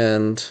lower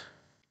end.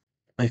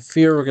 I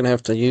fear we're going to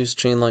have to use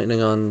Chain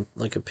Lightning on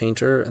like a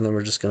Painter, and then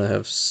we're just going to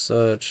have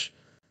such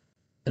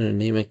an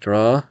anemic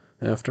draw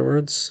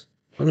afterwards.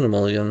 I'm going to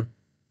mulligan.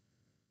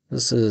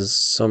 This is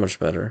so much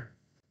better.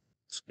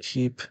 Let's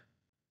keep...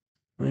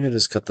 I'm going to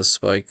just cut the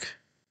Spike.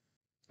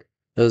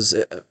 Because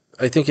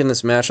I think in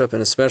this matchup,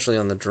 and especially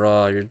on the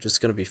draw, you're just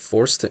going to be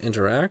forced to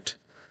interact.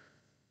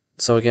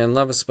 So again,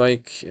 Lava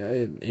Spike,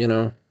 you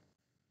know,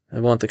 I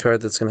want the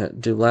card that's going to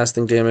do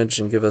lasting damage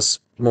and give us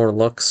more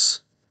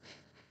looks.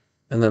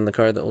 And then the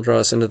card that will draw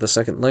us into the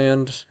second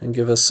land and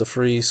give us a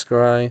free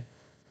scry.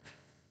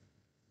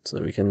 So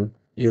that we can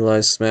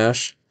utilize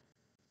Smash.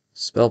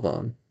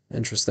 Spellbomb.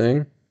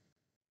 Interesting.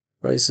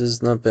 Price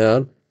is not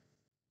bad.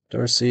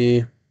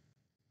 Darcy.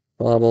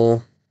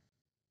 Bauble.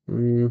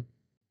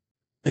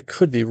 It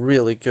could be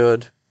really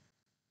good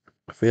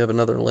if we have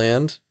another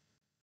land.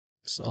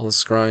 So all the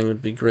scrying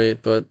would be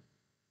great, but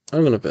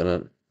I'm going to bin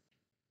it.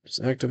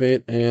 Just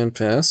activate and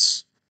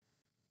pass.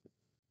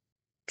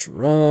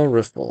 Draw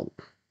Riftbolt.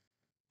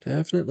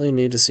 Definitely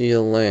need to see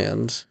a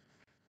land.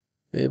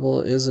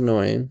 Fable is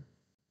annoying.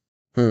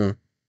 I'm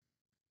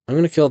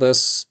going to kill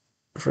this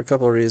for a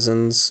couple of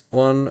reasons.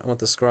 1, I want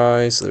the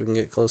scry so that we can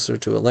get closer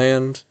to a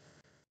land.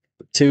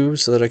 2,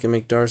 so that I can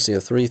make Darcy a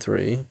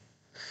 3/3.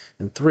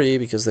 And 3,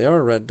 because they are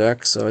a red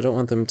deck, so I don't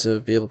want them to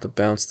be able to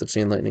bounce the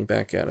Chain Lightning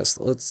back at us.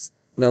 Let's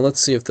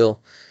see if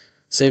they'll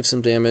save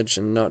some damage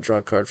and not draw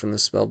a card from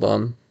this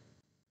Spellbomb.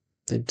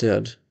 They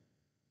did.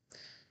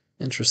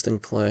 Interesting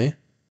play.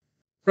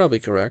 Probably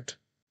correct.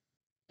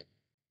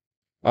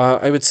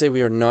 I would say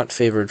we are not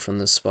favored from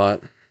this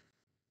spot.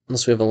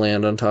 Unless we have a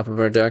land on top of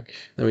our deck,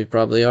 then we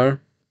probably are.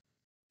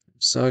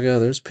 Saga,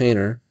 there's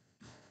Painter.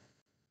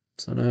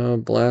 So now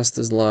Blast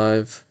is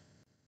live.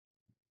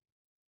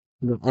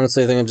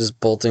 Honestly, I think I'm just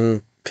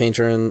bolting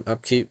Painter and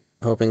upkeep,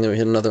 hoping that we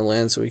hit another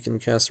land so we can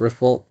cast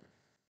Riftbolt.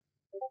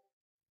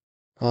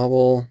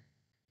 Bauble.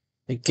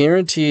 It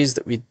guarantees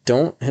that we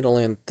don't hit a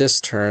land this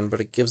turn,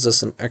 but it gives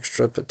us an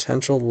extra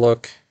potential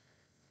look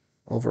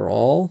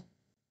overall,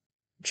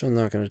 which I'm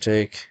not going to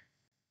take.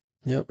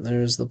 Yep,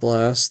 there's the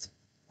Blast.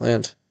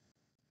 Land.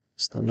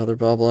 Just another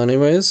Bauble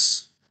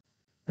anyways.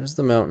 There's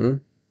the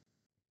mountain.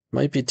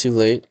 Might be too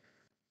late.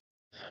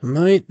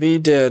 Might be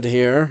dead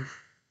here.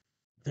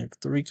 I have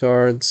 3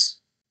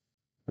 cards.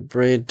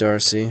 Braid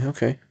Darcy.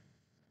 Okay.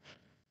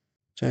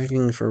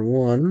 Attacking for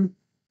 1.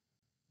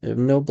 They have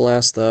no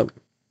blast up.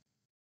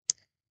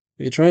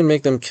 We can try and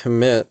make them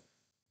commit,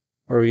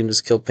 or we can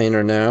just kill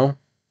Painter now.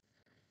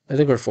 I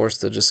think we're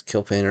forced to just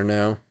kill Painter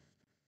now.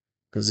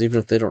 Because even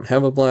if they don't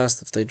have a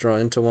blast, if they draw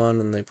into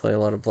one and they play a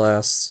lot of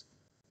blasts,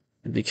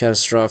 it'd be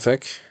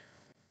catastrophic.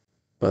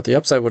 But the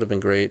upside would have been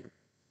great.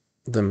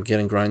 them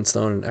getting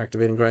Grindstone and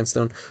activating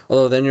Grindstone.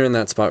 Although then you're in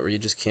that spot where you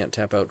just can't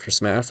tap out for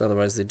Smash,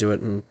 otherwise they do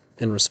it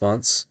in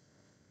response.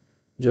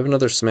 Do you have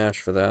another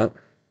Smash for that?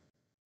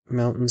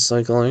 Mountain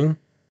Cycling.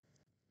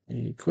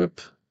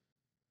 Equip.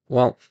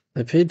 Well,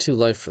 I paid 2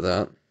 life for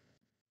that,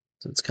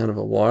 so it's kind of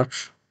a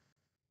wash.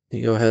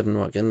 You go ahead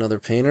and get another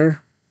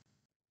Painter.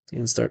 You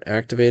can start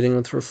activating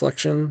with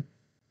Reflection,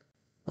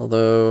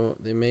 although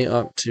they may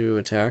opt to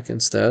attack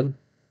instead.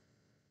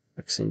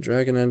 Vaccine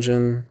Dragon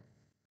Engine.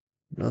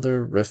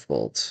 Another Rift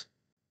Bolt.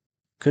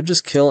 Could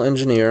just kill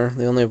Engineer.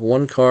 They only have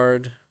 1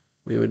 card.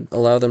 We would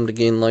allow them to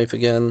gain life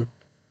again.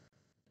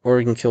 Or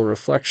we can kill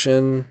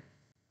Reflection.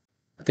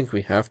 I think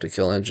we have to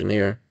kill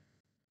Engineer,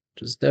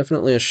 which is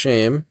definitely a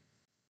shame.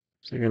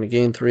 So you're going to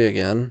gain 3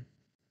 again.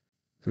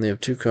 And they have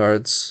 2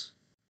 cards.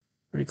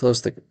 Pretty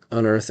close to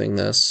unearthing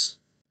this.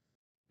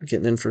 We're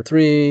getting in for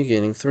 3,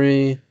 gaining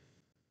 3.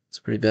 It's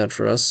pretty bad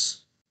for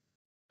us.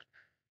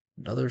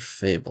 Another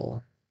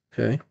Fable.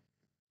 Okay.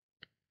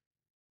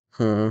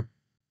 I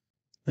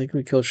think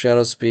we kill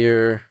Shadow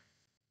Spear.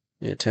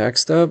 The attack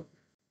step.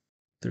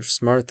 They're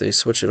smart. They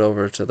switch it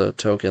over to the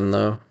token,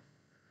 though.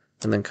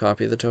 And then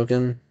copy the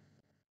token.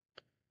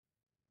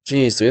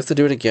 Geez, do we have to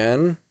do it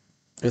again?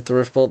 We have to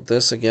Rift Bolt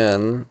this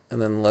again, and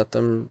then let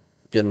them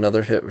get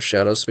another hit with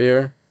Shadow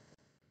Spear?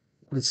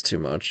 It's too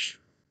much.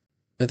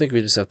 I think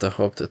we just have to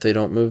hope that they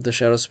don't move the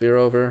Shadow Spear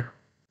over.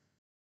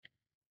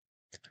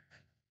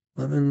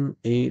 11,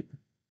 8,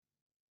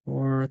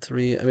 4,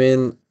 3. I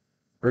mean,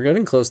 we're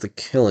getting close to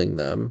killing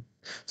them.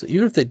 So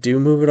even if they do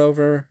move it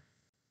over,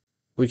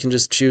 we can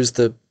just choose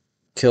to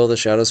kill the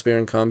Shadow Spear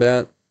in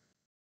combat.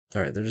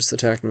 Alright, they're just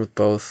attacking with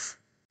both.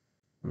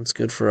 That's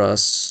good for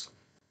us.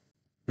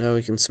 Now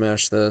we can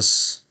smash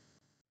this.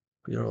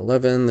 We go to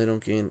 11, they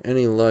don't gain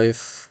any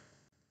life.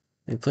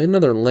 They played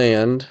another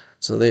land,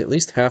 so they at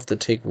least have to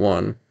take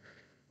 1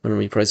 when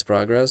we price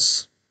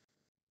progress.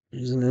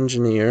 Use an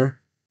engineer.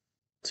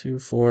 2,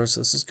 4,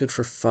 so this is good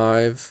for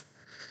 5.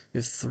 We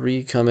have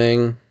 3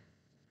 coming.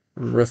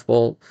 Rift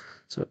Bolt.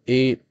 So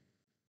 8,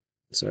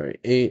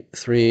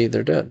 3,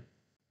 they're dead.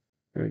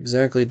 They're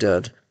exactly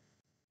dead.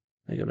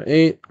 They go to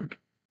 8.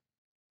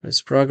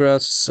 Nice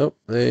progress. So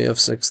they have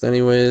 6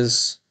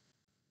 anyways.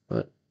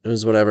 But it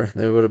was whatever.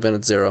 They would have been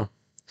at 0.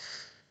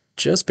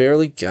 Just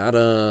barely got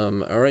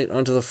them. Alright,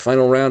 on to the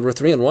final round. We're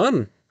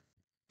 3-1.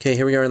 Okay,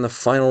 here we are in the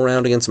final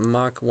round against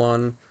Mach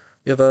 1.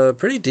 We have a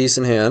pretty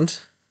decent hand.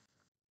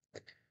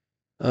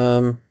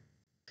 Yeah,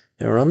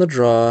 we're on the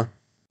draw.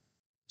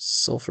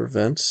 Sulfur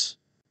Vent.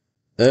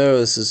 Oh,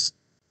 this is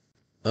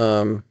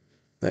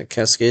that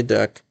Cascade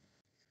deck.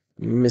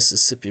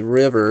 Mississippi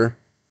River.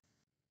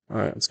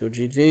 Alright, let's go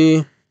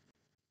GG.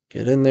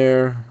 Get in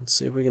there. Let's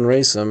see if we can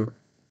race him.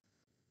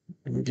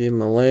 Give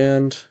him a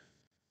land.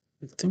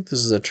 I think this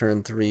is a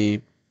turn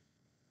 3,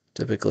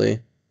 typically.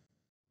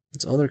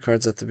 Its other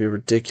cards have to be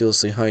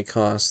ridiculously high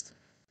cost.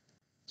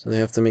 So they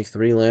have to make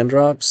 3 land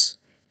drops.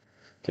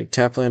 Like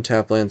tap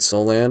land,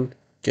 soul land.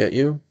 Get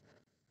you?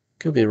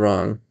 Could be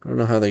wrong. I don't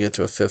know how they get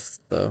to a 5th,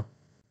 though.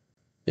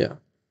 Yeah.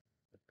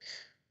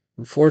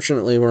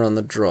 Unfortunately, we're on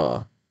the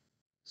draw.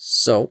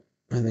 So,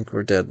 I think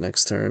we're dead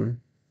next turn.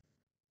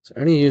 Is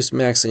there any use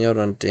maxing out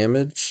on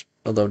damage?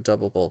 Although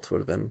double bolt would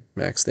have been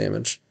max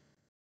damage.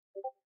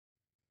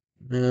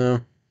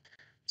 No.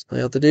 Let's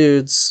play out the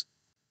dudes.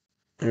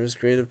 There's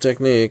creative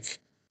technique.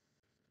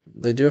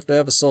 They do have to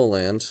have a soul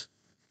land.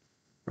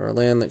 Or a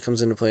land that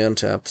comes into play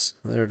untapped.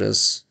 There it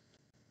is.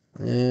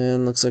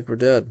 And looks like we're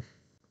dead.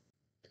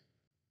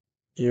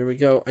 Here we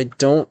go. I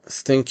don't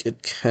think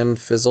it can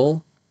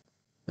fizzle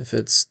if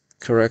it's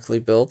correctly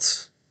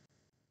built.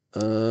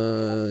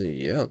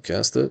 Yeah, I'll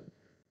cast it.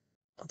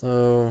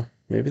 Although,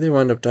 maybe they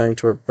wind up dying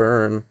to a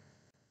burn.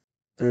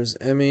 There's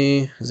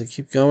Emmy. Does it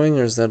keep going,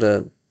 or is that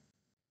a...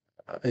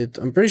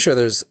 I'm pretty sure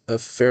there's a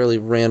fairly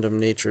random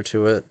nature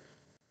to it.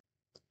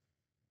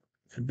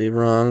 Could be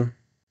wrong.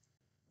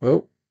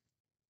 Whoa.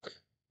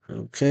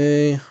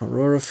 Okay,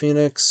 Aurora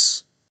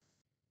Phoenix.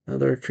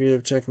 Another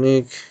creative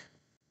technique.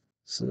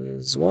 This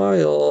is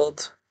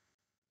wild.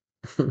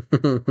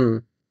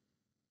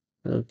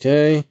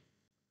 Okay.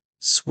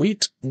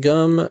 Sweet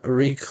Gum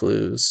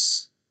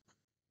Recluse.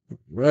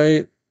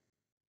 Right.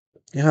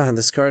 Yeah,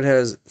 this card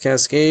has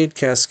Cascade,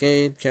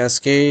 Cascade,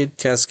 Cascade,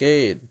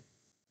 Cascade.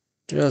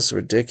 Just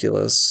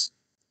ridiculous.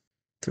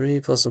 3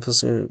 plus and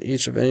plus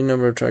each of any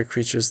number of target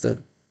creatures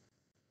that...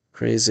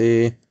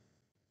 Crazy.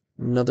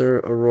 Another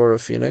Aurora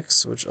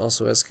Phoenix, which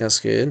also has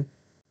Cascade.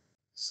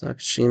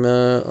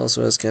 Sakashima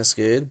also has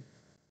Cascade.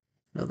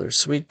 Another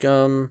Sweet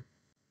Gum.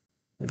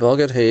 They've all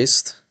got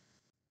haste.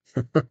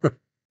 Yeah.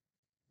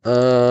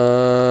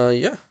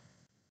 I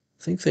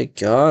think they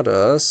got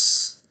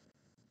us.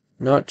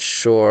 Not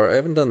sure. I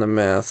haven't done the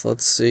math.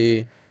 Let's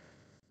see.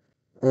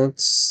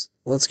 Let's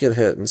get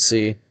hit and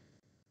see.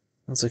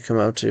 What's it come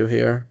out to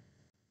here?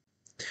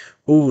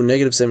 Ooh,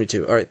 negative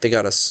 72. Alright, they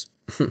got us.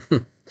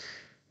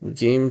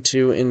 Game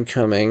 2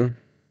 incoming.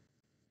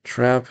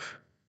 Trap.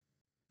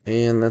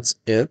 And that's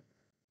it.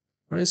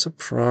 Price of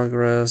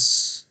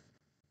progress.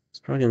 It's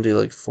probably gonna do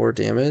like 4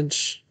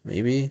 damage,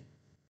 maybe.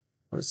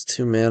 What's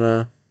 2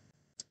 mana?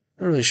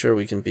 Not really sure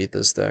we can beat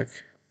this deck.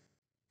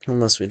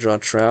 Unless we draw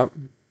Trap.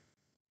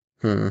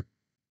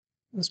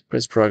 This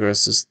price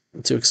progress is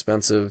too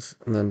expensive,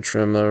 and then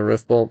trim a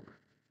Rift Bolt.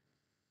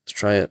 Let's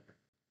try it.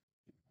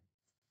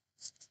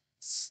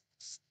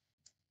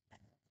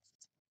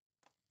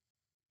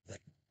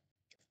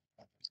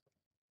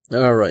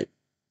 Alright.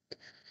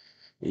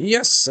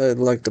 Yes, I'd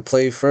like to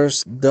play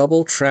first.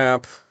 Double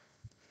Trap.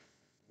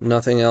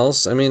 Nothing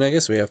else. I mean, I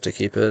guess we have to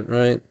keep it,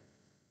 right?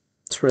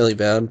 It's really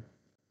bad.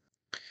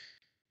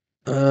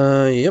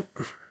 Yep.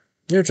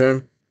 Your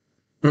turn.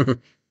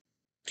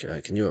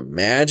 God, can you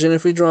imagine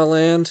if we draw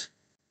land?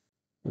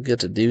 We'll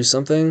get to do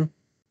something?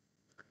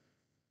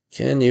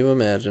 Can you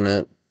imagine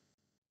it?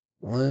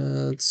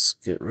 Let's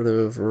get rid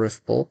of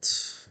Rift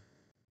Bolt.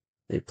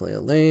 They play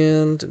a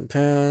land and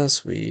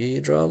pass. We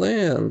draw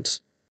land.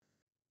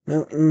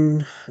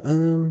 Mountain.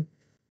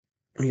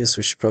 I guess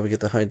we should probably get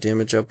the high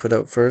damage output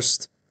out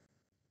first.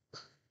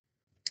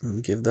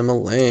 And give them a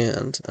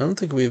land. I don't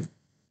think we've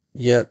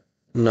yet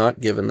not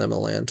given them a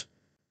land.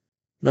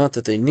 Not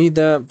that they need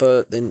that,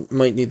 but they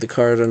might need the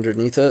card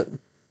underneath it.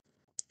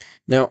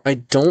 Now, I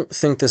don't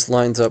think this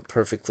lines up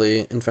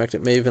perfectly. In fact,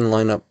 it may even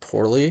line up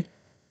poorly.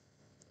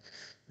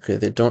 Okay,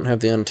 they don't have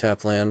the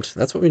untapped land.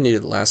 That's what we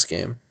needed last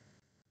game.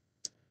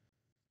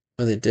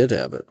 Oh, they did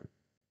have it.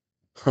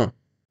 Huh.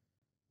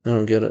 I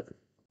don't get it.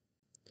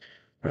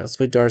 Alright, let's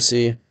play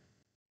Darcy.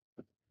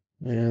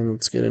 And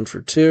let's get in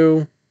for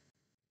 2.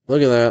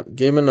 Look at that.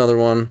 Gave him another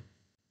one.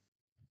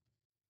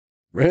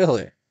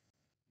 Really?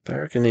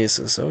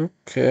 Pyrokinesis.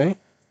 Okay.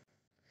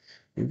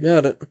 You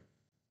got it.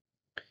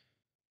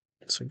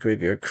 So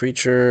graveyard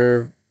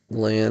creature,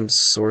 land,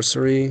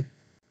 sorcery.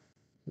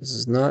 This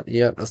is not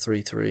yet a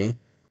 3/3. I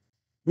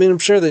mean, I'm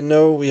sure they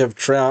know we have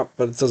trap,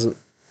 but it doesn't,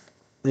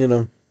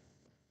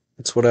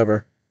 it's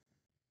whatever.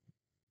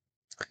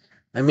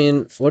 I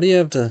mean, what do you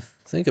have to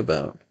think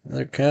about?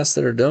 Either cast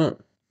it or don't.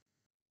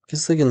 I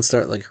guess they can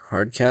start, like,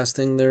 hard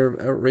casting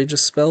their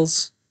outrageous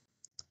spells.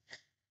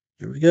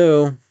 Here we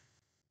go.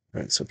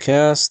 Alright, so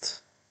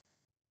cast.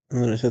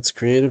 And then it hits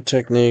creative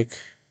technique.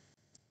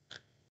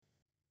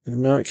 Do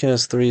not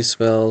cast 3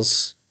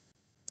 spells.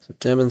 So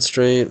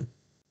demonstrate.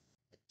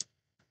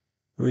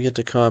 We get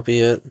to copy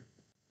it.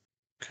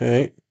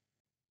 Okay.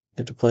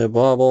 Get to play a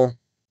Bauble.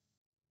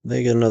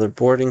 They get another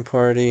boarding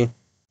party.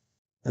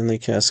 And they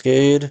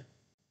cascade.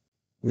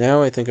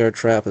 Now I think our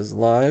trap is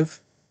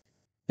live.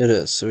 It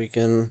is. So we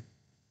can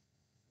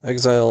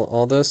exile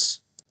all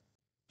this.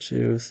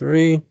 2,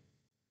 3.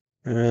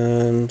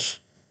 And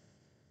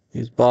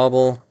use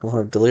Bauble. We'll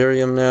have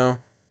Delirium now.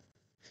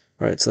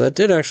 Alright, so that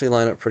did actually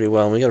line up pretty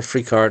well. And we got a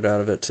free card out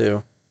of it,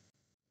 too.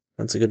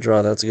 That's a good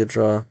draw. That's a good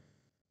draw.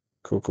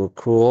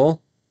 Cool.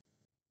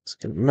 Let's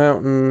get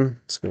Mountain.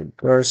 Let's go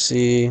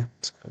Darcy.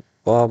 Let's go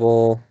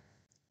Bauble.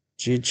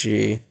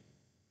 GG.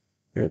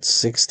 You're at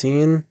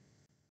 16.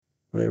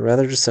 Would I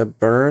rather just have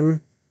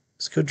Burn?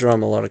 This could draw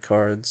him a lot of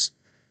cards.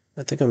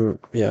 I think I'm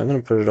going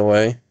to put it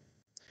away. I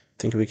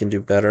think we can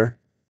do better.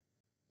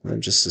 And then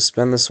just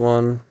suspend this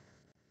one.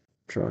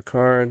 Draw a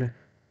card.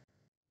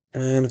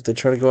 And if they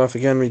try to go off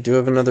again, we do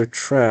have another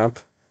trap.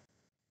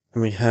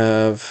 And we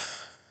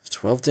have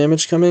 12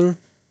 damage coming.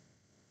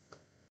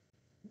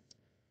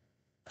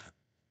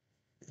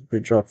 If we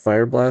draw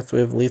Fire Blast, we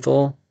have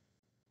lethal.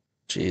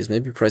 Jeez,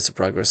 maybe Price of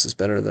Progress is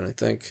better than I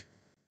think.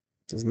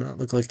 Does not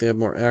look like they have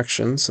more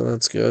action, so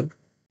that's good.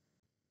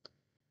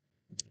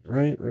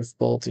 Right, Rift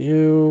Bolt to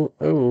you.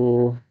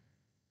 Oh.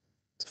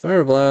 It's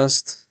Fire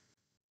Blast.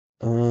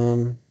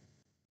 Wait,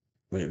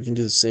 we can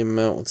do the same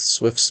amount with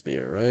Swift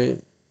Spear,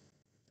 right?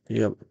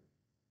 Yep.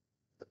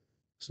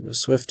 So the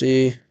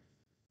Swifty.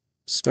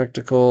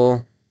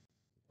 Spectacle.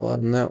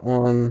 Bottom that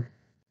one.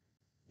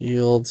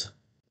 Yield.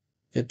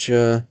 Get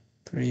ya.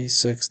 3,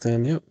 6,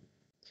 10, yep.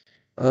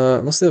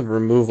 Unless they have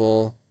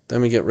removal,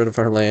 then we get rid of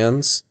our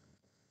lands.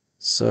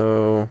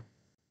 So,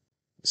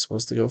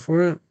 supposed to go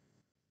for it?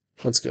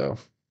 Let's go.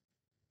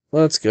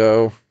 Let's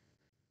go.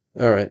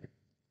 Alright.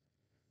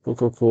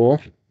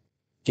 Cool.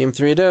 Game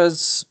 3 it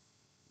is.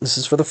 This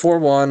is for the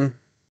 4/1.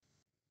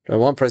 I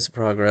want Price of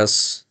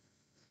Progress.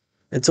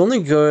 It's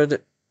only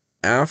good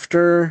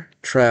after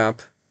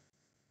Trap,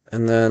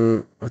 and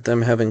then with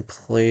them having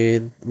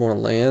played more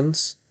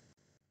lands.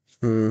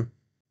 Maybe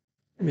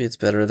it's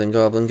better than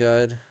Goblin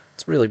Guide.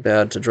 It's really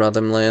bad to draw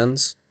them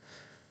lands.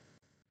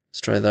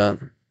 Let's try that.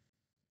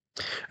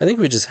 I think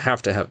we just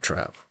have to have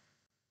Trap,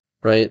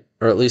 right?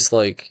 Or at least,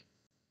 like,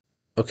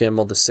 okay, I'm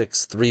all the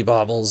 6 3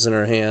 baubles in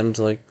our hand,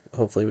 like,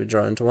 hopefully we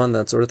draw into one,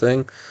 that sort of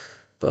thing.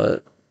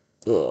 But,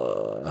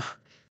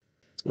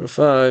 let's go to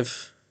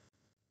 5.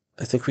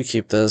 I think we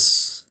keep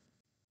this.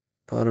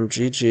 Bottom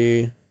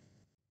GG.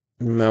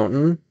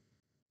 Mountain.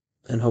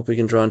 And hope we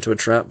can draw into a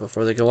trap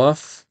before they go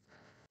off.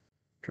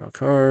 Draw a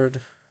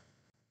card.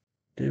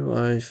 Do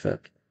I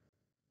fit?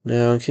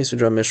 Now, in case we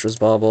draw Mishra's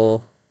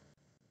Bauble,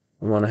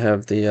 I want to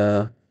have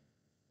the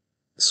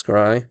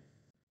Scry.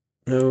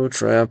 No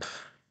trap.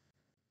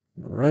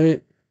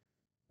 Alright.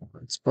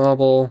 Let's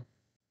Bauble.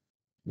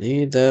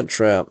 Need that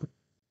trap.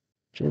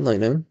 Chain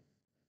Lightning.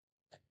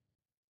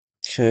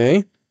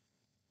 Okay.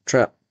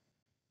 Trap.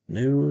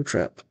 New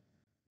trap.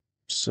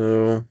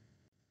 So,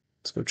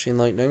 let's go Chain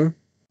Lightning.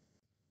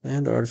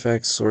 And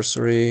Artifact,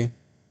 Sorcery.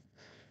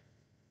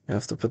 I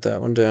have to put that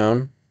one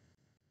down.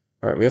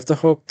 Alright, we have to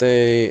hope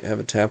they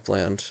have a tap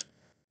land.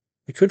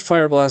 We could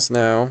Fire Blast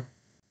now.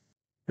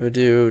 It would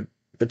do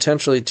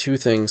potentially two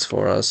things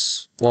for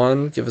us.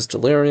 One, give us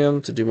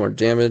Delirium to do more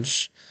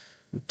damage.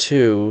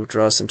 Two,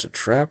 draw us into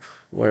Trap,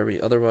 where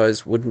we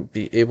otherwise wouldn't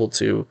be able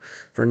to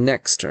for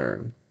next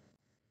turn.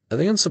 I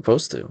think I'm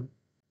supposed to.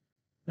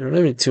 I don't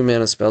have any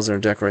 2-mana spells in our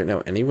deck right now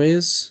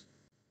anyways.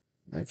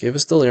 That gave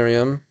us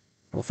Delirium.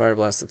 Well, Fire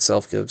Blast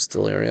itself gives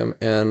Delirium,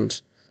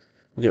 and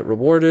we'll get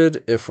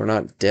rewarded if we're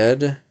not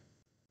dead.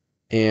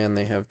 And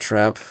they have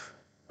Trap,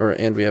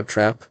 and we have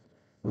Trap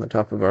on the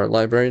top of our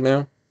library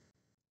now.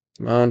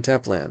 Come on,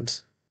 tap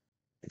land.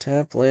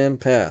 Tap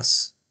land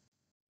pass.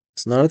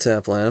 It's not a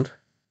tap land.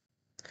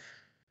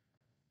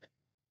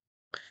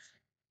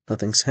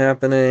 Nothing's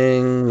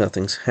happening.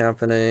 Nothing's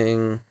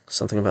happening.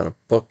 Something about a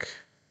book.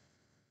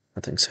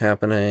 Nothing's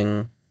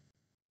happening.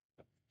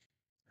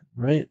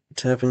 Right,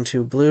 tapping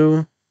 2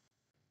 blue.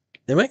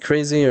 Am I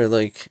crazy or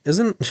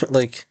isn't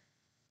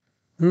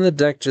the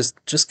deck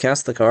just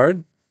cast the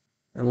card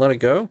and let it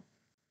go?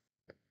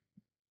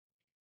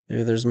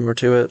 Maybe there's more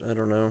to it. I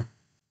don't know.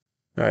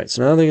 All right,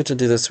 so now they get to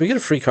do this. We get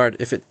a free card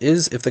if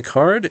the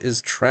card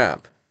is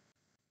Trap.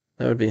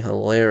 That would be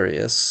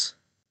hilarious.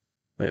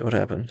 Wait, what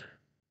happened?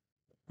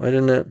 Why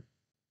didn't it?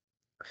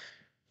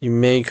 You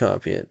may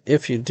copy it.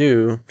 If you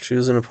do,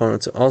 choose an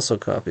opponent to also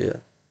copy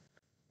it.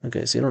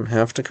 Okay, so you don't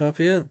have to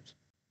copy it?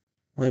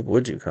 Why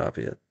would you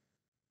copy it?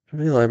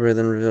 Reveal library,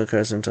 then reveal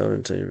cards until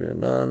you read a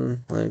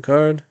non-land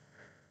card.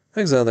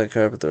 Exile that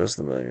card, put the rest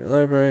of them in your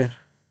library.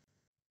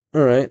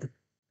 Alright.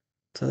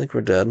 So I think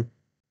we're dead.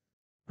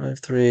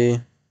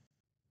 5-3.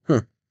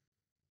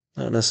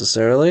 Not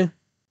necessarily.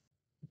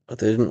 But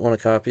they didn't want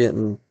to copy it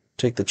and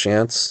take the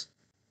chance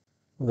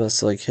of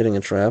us, hitting a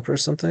trap or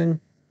something.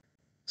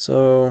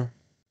 So,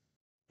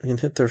 we can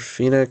hit their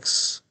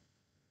Phoenix.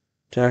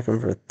 Attack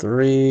them for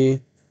 3.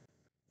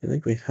 I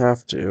think we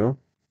have to.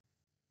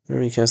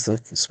 Maybe cast the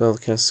spell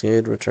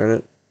Cascade, return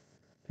it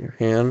to your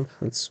hand.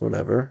 That's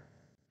whatever.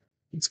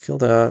 Let's kill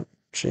that.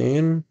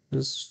 Chain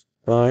is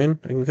fine.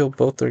 I can kill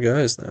both their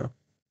guys now.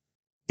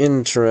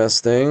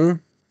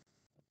 Interesting.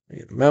 They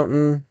get a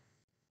mountain.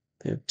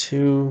 They have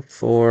 2,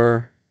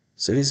 4.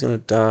 City's gonna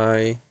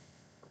die.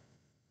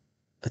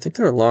 I think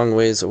they're a long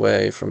ways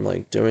away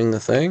from, doing the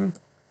thing.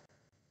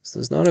 So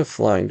does not have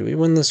flying. Do we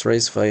win this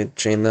race fight?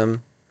 Chain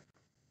them.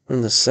 Win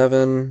the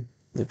 7.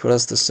 They put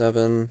us to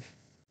 7.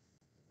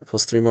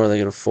 Plus 3 more, they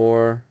get a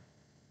 4.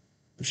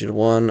 Put you to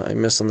 1. I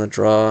miss on the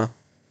draw.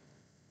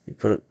 You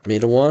put me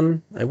to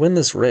 1. I win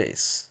this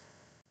race.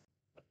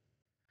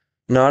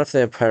 Not if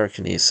they have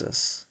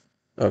Pyrokinesis.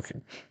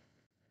 Okay.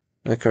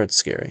 That card's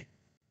scary.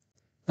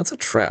 That's a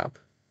trap.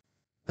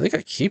 I think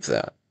I keep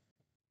that.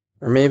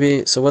 Or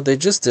maybe, so what they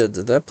just did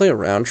that play a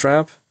round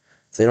trap?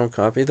 If they don't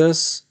copy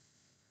this,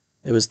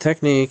 it was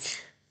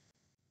Technique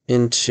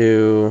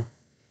into...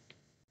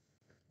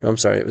 No, I'm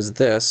sorry, it was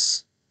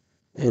this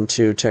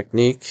into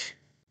Technique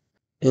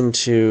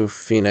into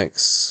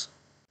Phoenix.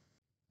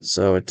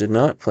 So it did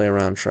not play a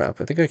round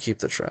trap. I think I keep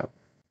the trap.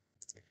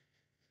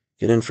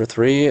 Get in for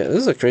 3. This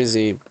is a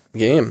crazy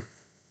game.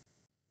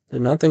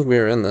 Did not think we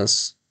were in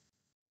this.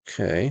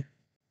 Okay.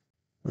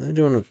 What are they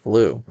doing with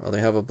blue? Oh,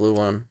 they have a blue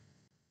one.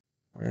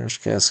 Rash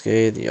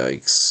Cascade,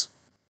 yikes.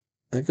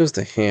 That goes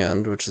to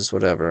hand, which is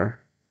whatever.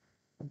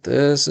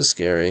 This is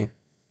scary. I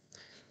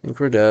think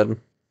we're dead.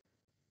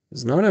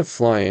 Does not have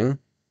flying.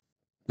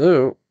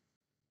 Ooh.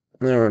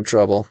 They're in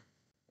trouble.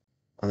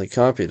 Well, they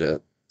copied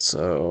it,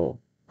 so...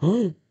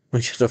 we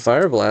get to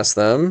Fire Blast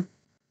them.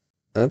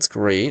 That's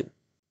great.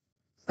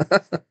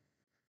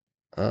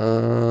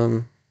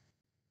 I'll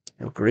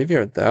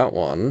graveyard that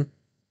one.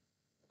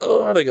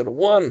 Oh, they got a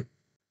 1.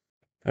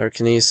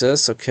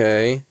 Pyrokinesis,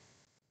 okay.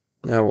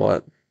 Now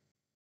what?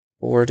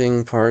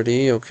 Boarding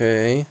party,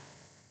 okay.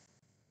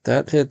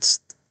 That hits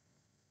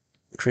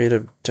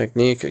Creative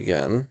Technique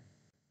again,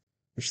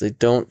 which they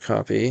don't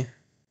copy.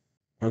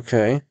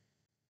 Okay.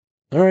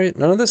 Alright,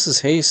 none of this is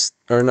haste.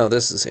 Or no,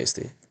 this is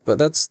hasty. But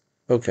that's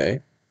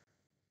okay.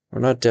 We're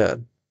not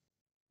dead.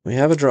 We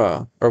have a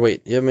draw. Or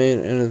wait, you have made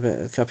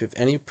a copy of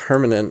any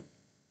permanent.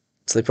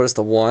 So they put us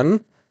to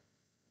 1?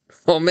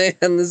 Oh man,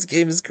 this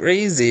game is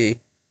crazy.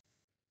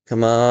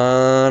 Come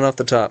on off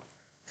the top.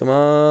 Come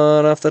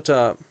on off the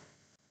top.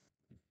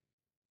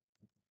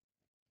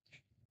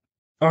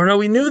 Oh no,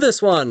 we knew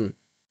this one!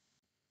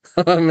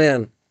 Oh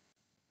man.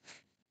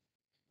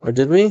 Or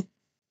did we?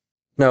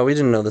 No, we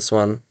didn't know this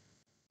one.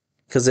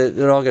 Because it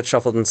all got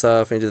shuffled and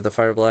stuff, and you did the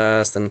Fire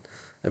Blast, and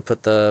I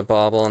put the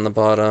Bauble on the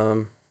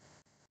bottom.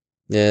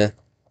 Yeah.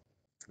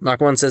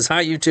 Mach1 says,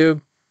 hi,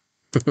 YouTube!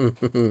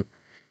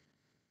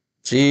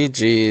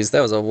 GG's,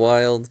 that was a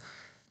wild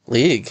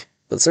league.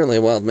 But certainly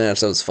a wild match,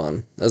 that was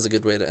fun. That was a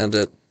good way to end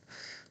it.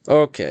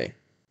 Okay.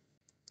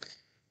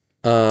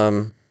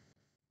 Where'd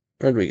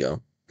we go?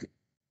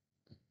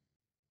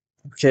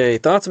 Okay,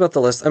 thoughts about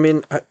the list. I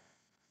mean,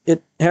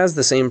 it has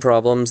the same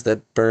problems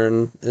that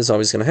Burn is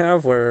always going to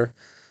have, where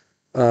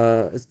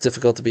it's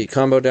difficult to beat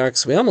combo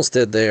decks. We almost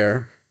did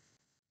there.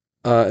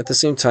 At the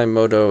same time,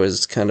 Modo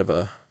is kind of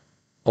a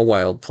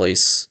wild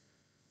place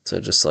to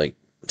just like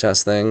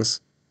test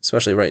things,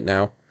 especially right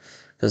now,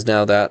 because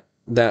now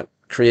that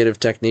creative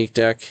technique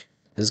deck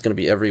is going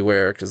to be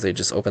everywhere because they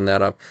just opened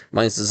that up.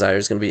 Mind's Desire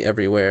is going to be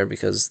everywhere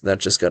because that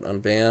just got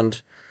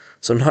unbanned.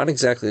 So not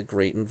exactly a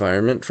great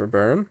environment for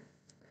Burn.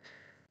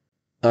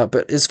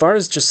 But as far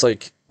as just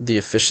like the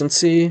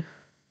efficiency,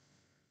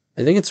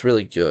 I think it's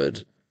really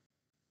good.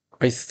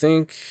 I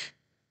think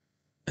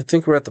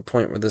we're at the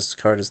point where this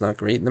card is not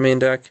great in the main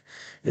deck.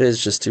 It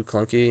is just too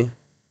clunky.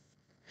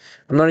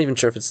 I'm not even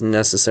sure if it's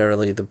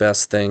necessarily the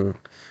best thing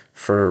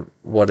for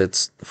what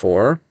it's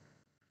for.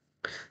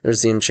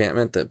 There's the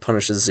enchantment that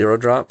punishes 0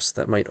 drops.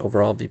 That might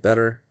overall be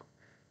better.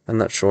 I'm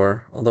not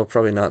sure. Although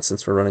probably not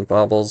since we're running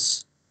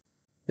Baubles.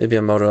 Maybe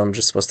on Moto I'm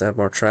just supposed to have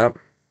more trap.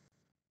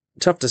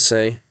 Tough to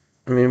say.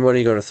 I mean, what do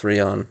you go to 3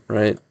 on,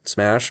 right?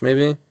 Smash,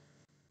 maybe?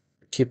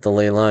 Keep the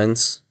ley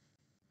lines.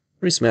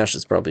 3 Smash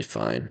is probably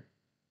fine.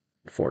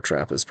 4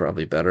 trap is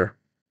probably better.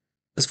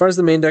 As far as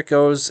the main deck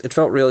goes, it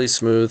felt really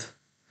smooth.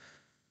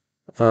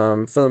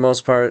 For the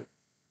most part,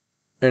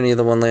 any of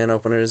the 1-land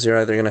openers, you're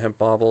either going to have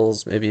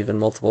Baubles, maybe even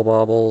multiple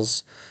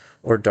Baubles,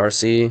 or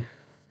Darcy.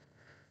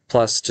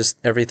 Plus, just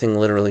everything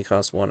literally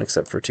costs 1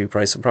 except for 2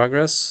 Price of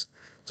Progress.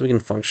 So we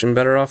can function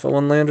better off of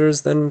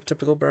 1-landers than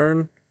typical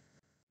Burn.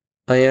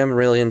 I am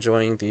really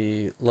enjoying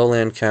the low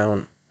land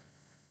count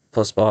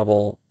plus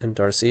Bauble and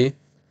Darcy.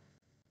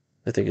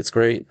 I think it's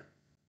great.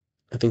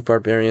 I think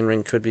Barbarian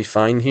Ring could be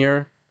fine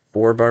here.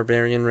 4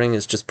 Barbarian Ring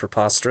is just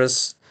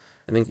preposterous.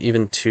 I think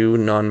even 2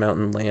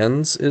 non-mountain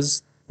lands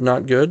is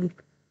not good.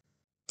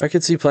 I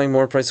could see playing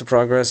more Price of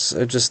Progress.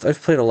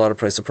 I've played a lot of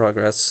Price of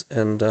Progress,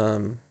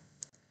 and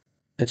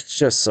it's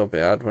just so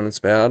bad when it's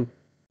bad.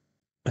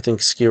 I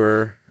think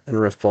Skewer and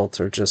Riftbolt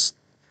are just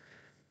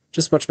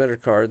much better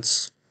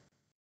cards.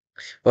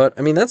 But,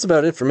 I mean, that's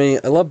about it for me.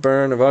 I love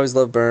Burn. I've always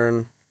loved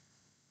Burn.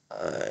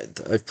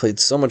 I've played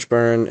so much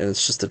Burn, and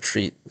it's just a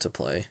treat to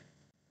play.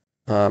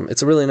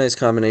 It's a really nice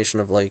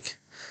combination of, like,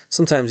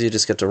 sometimes you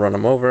just get to run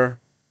them over,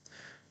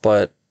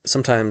 but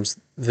sometimes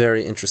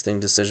very interesting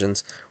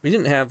decisions. We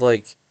didn't have,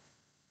 like,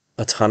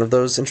 a ton of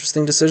those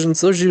interesting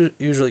decisions. Those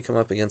usually come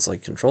up against,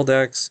 like, control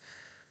decks,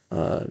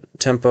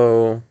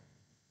 tempo,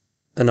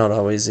 and not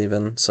always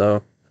even,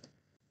 so...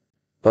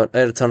 But I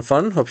had a ton of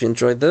fun. Hope you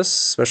enjoyed this,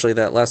 especially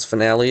that last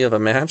finale of a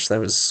match. That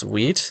was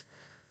sweet.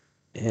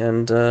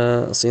 And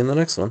I'll see you in the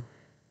next one.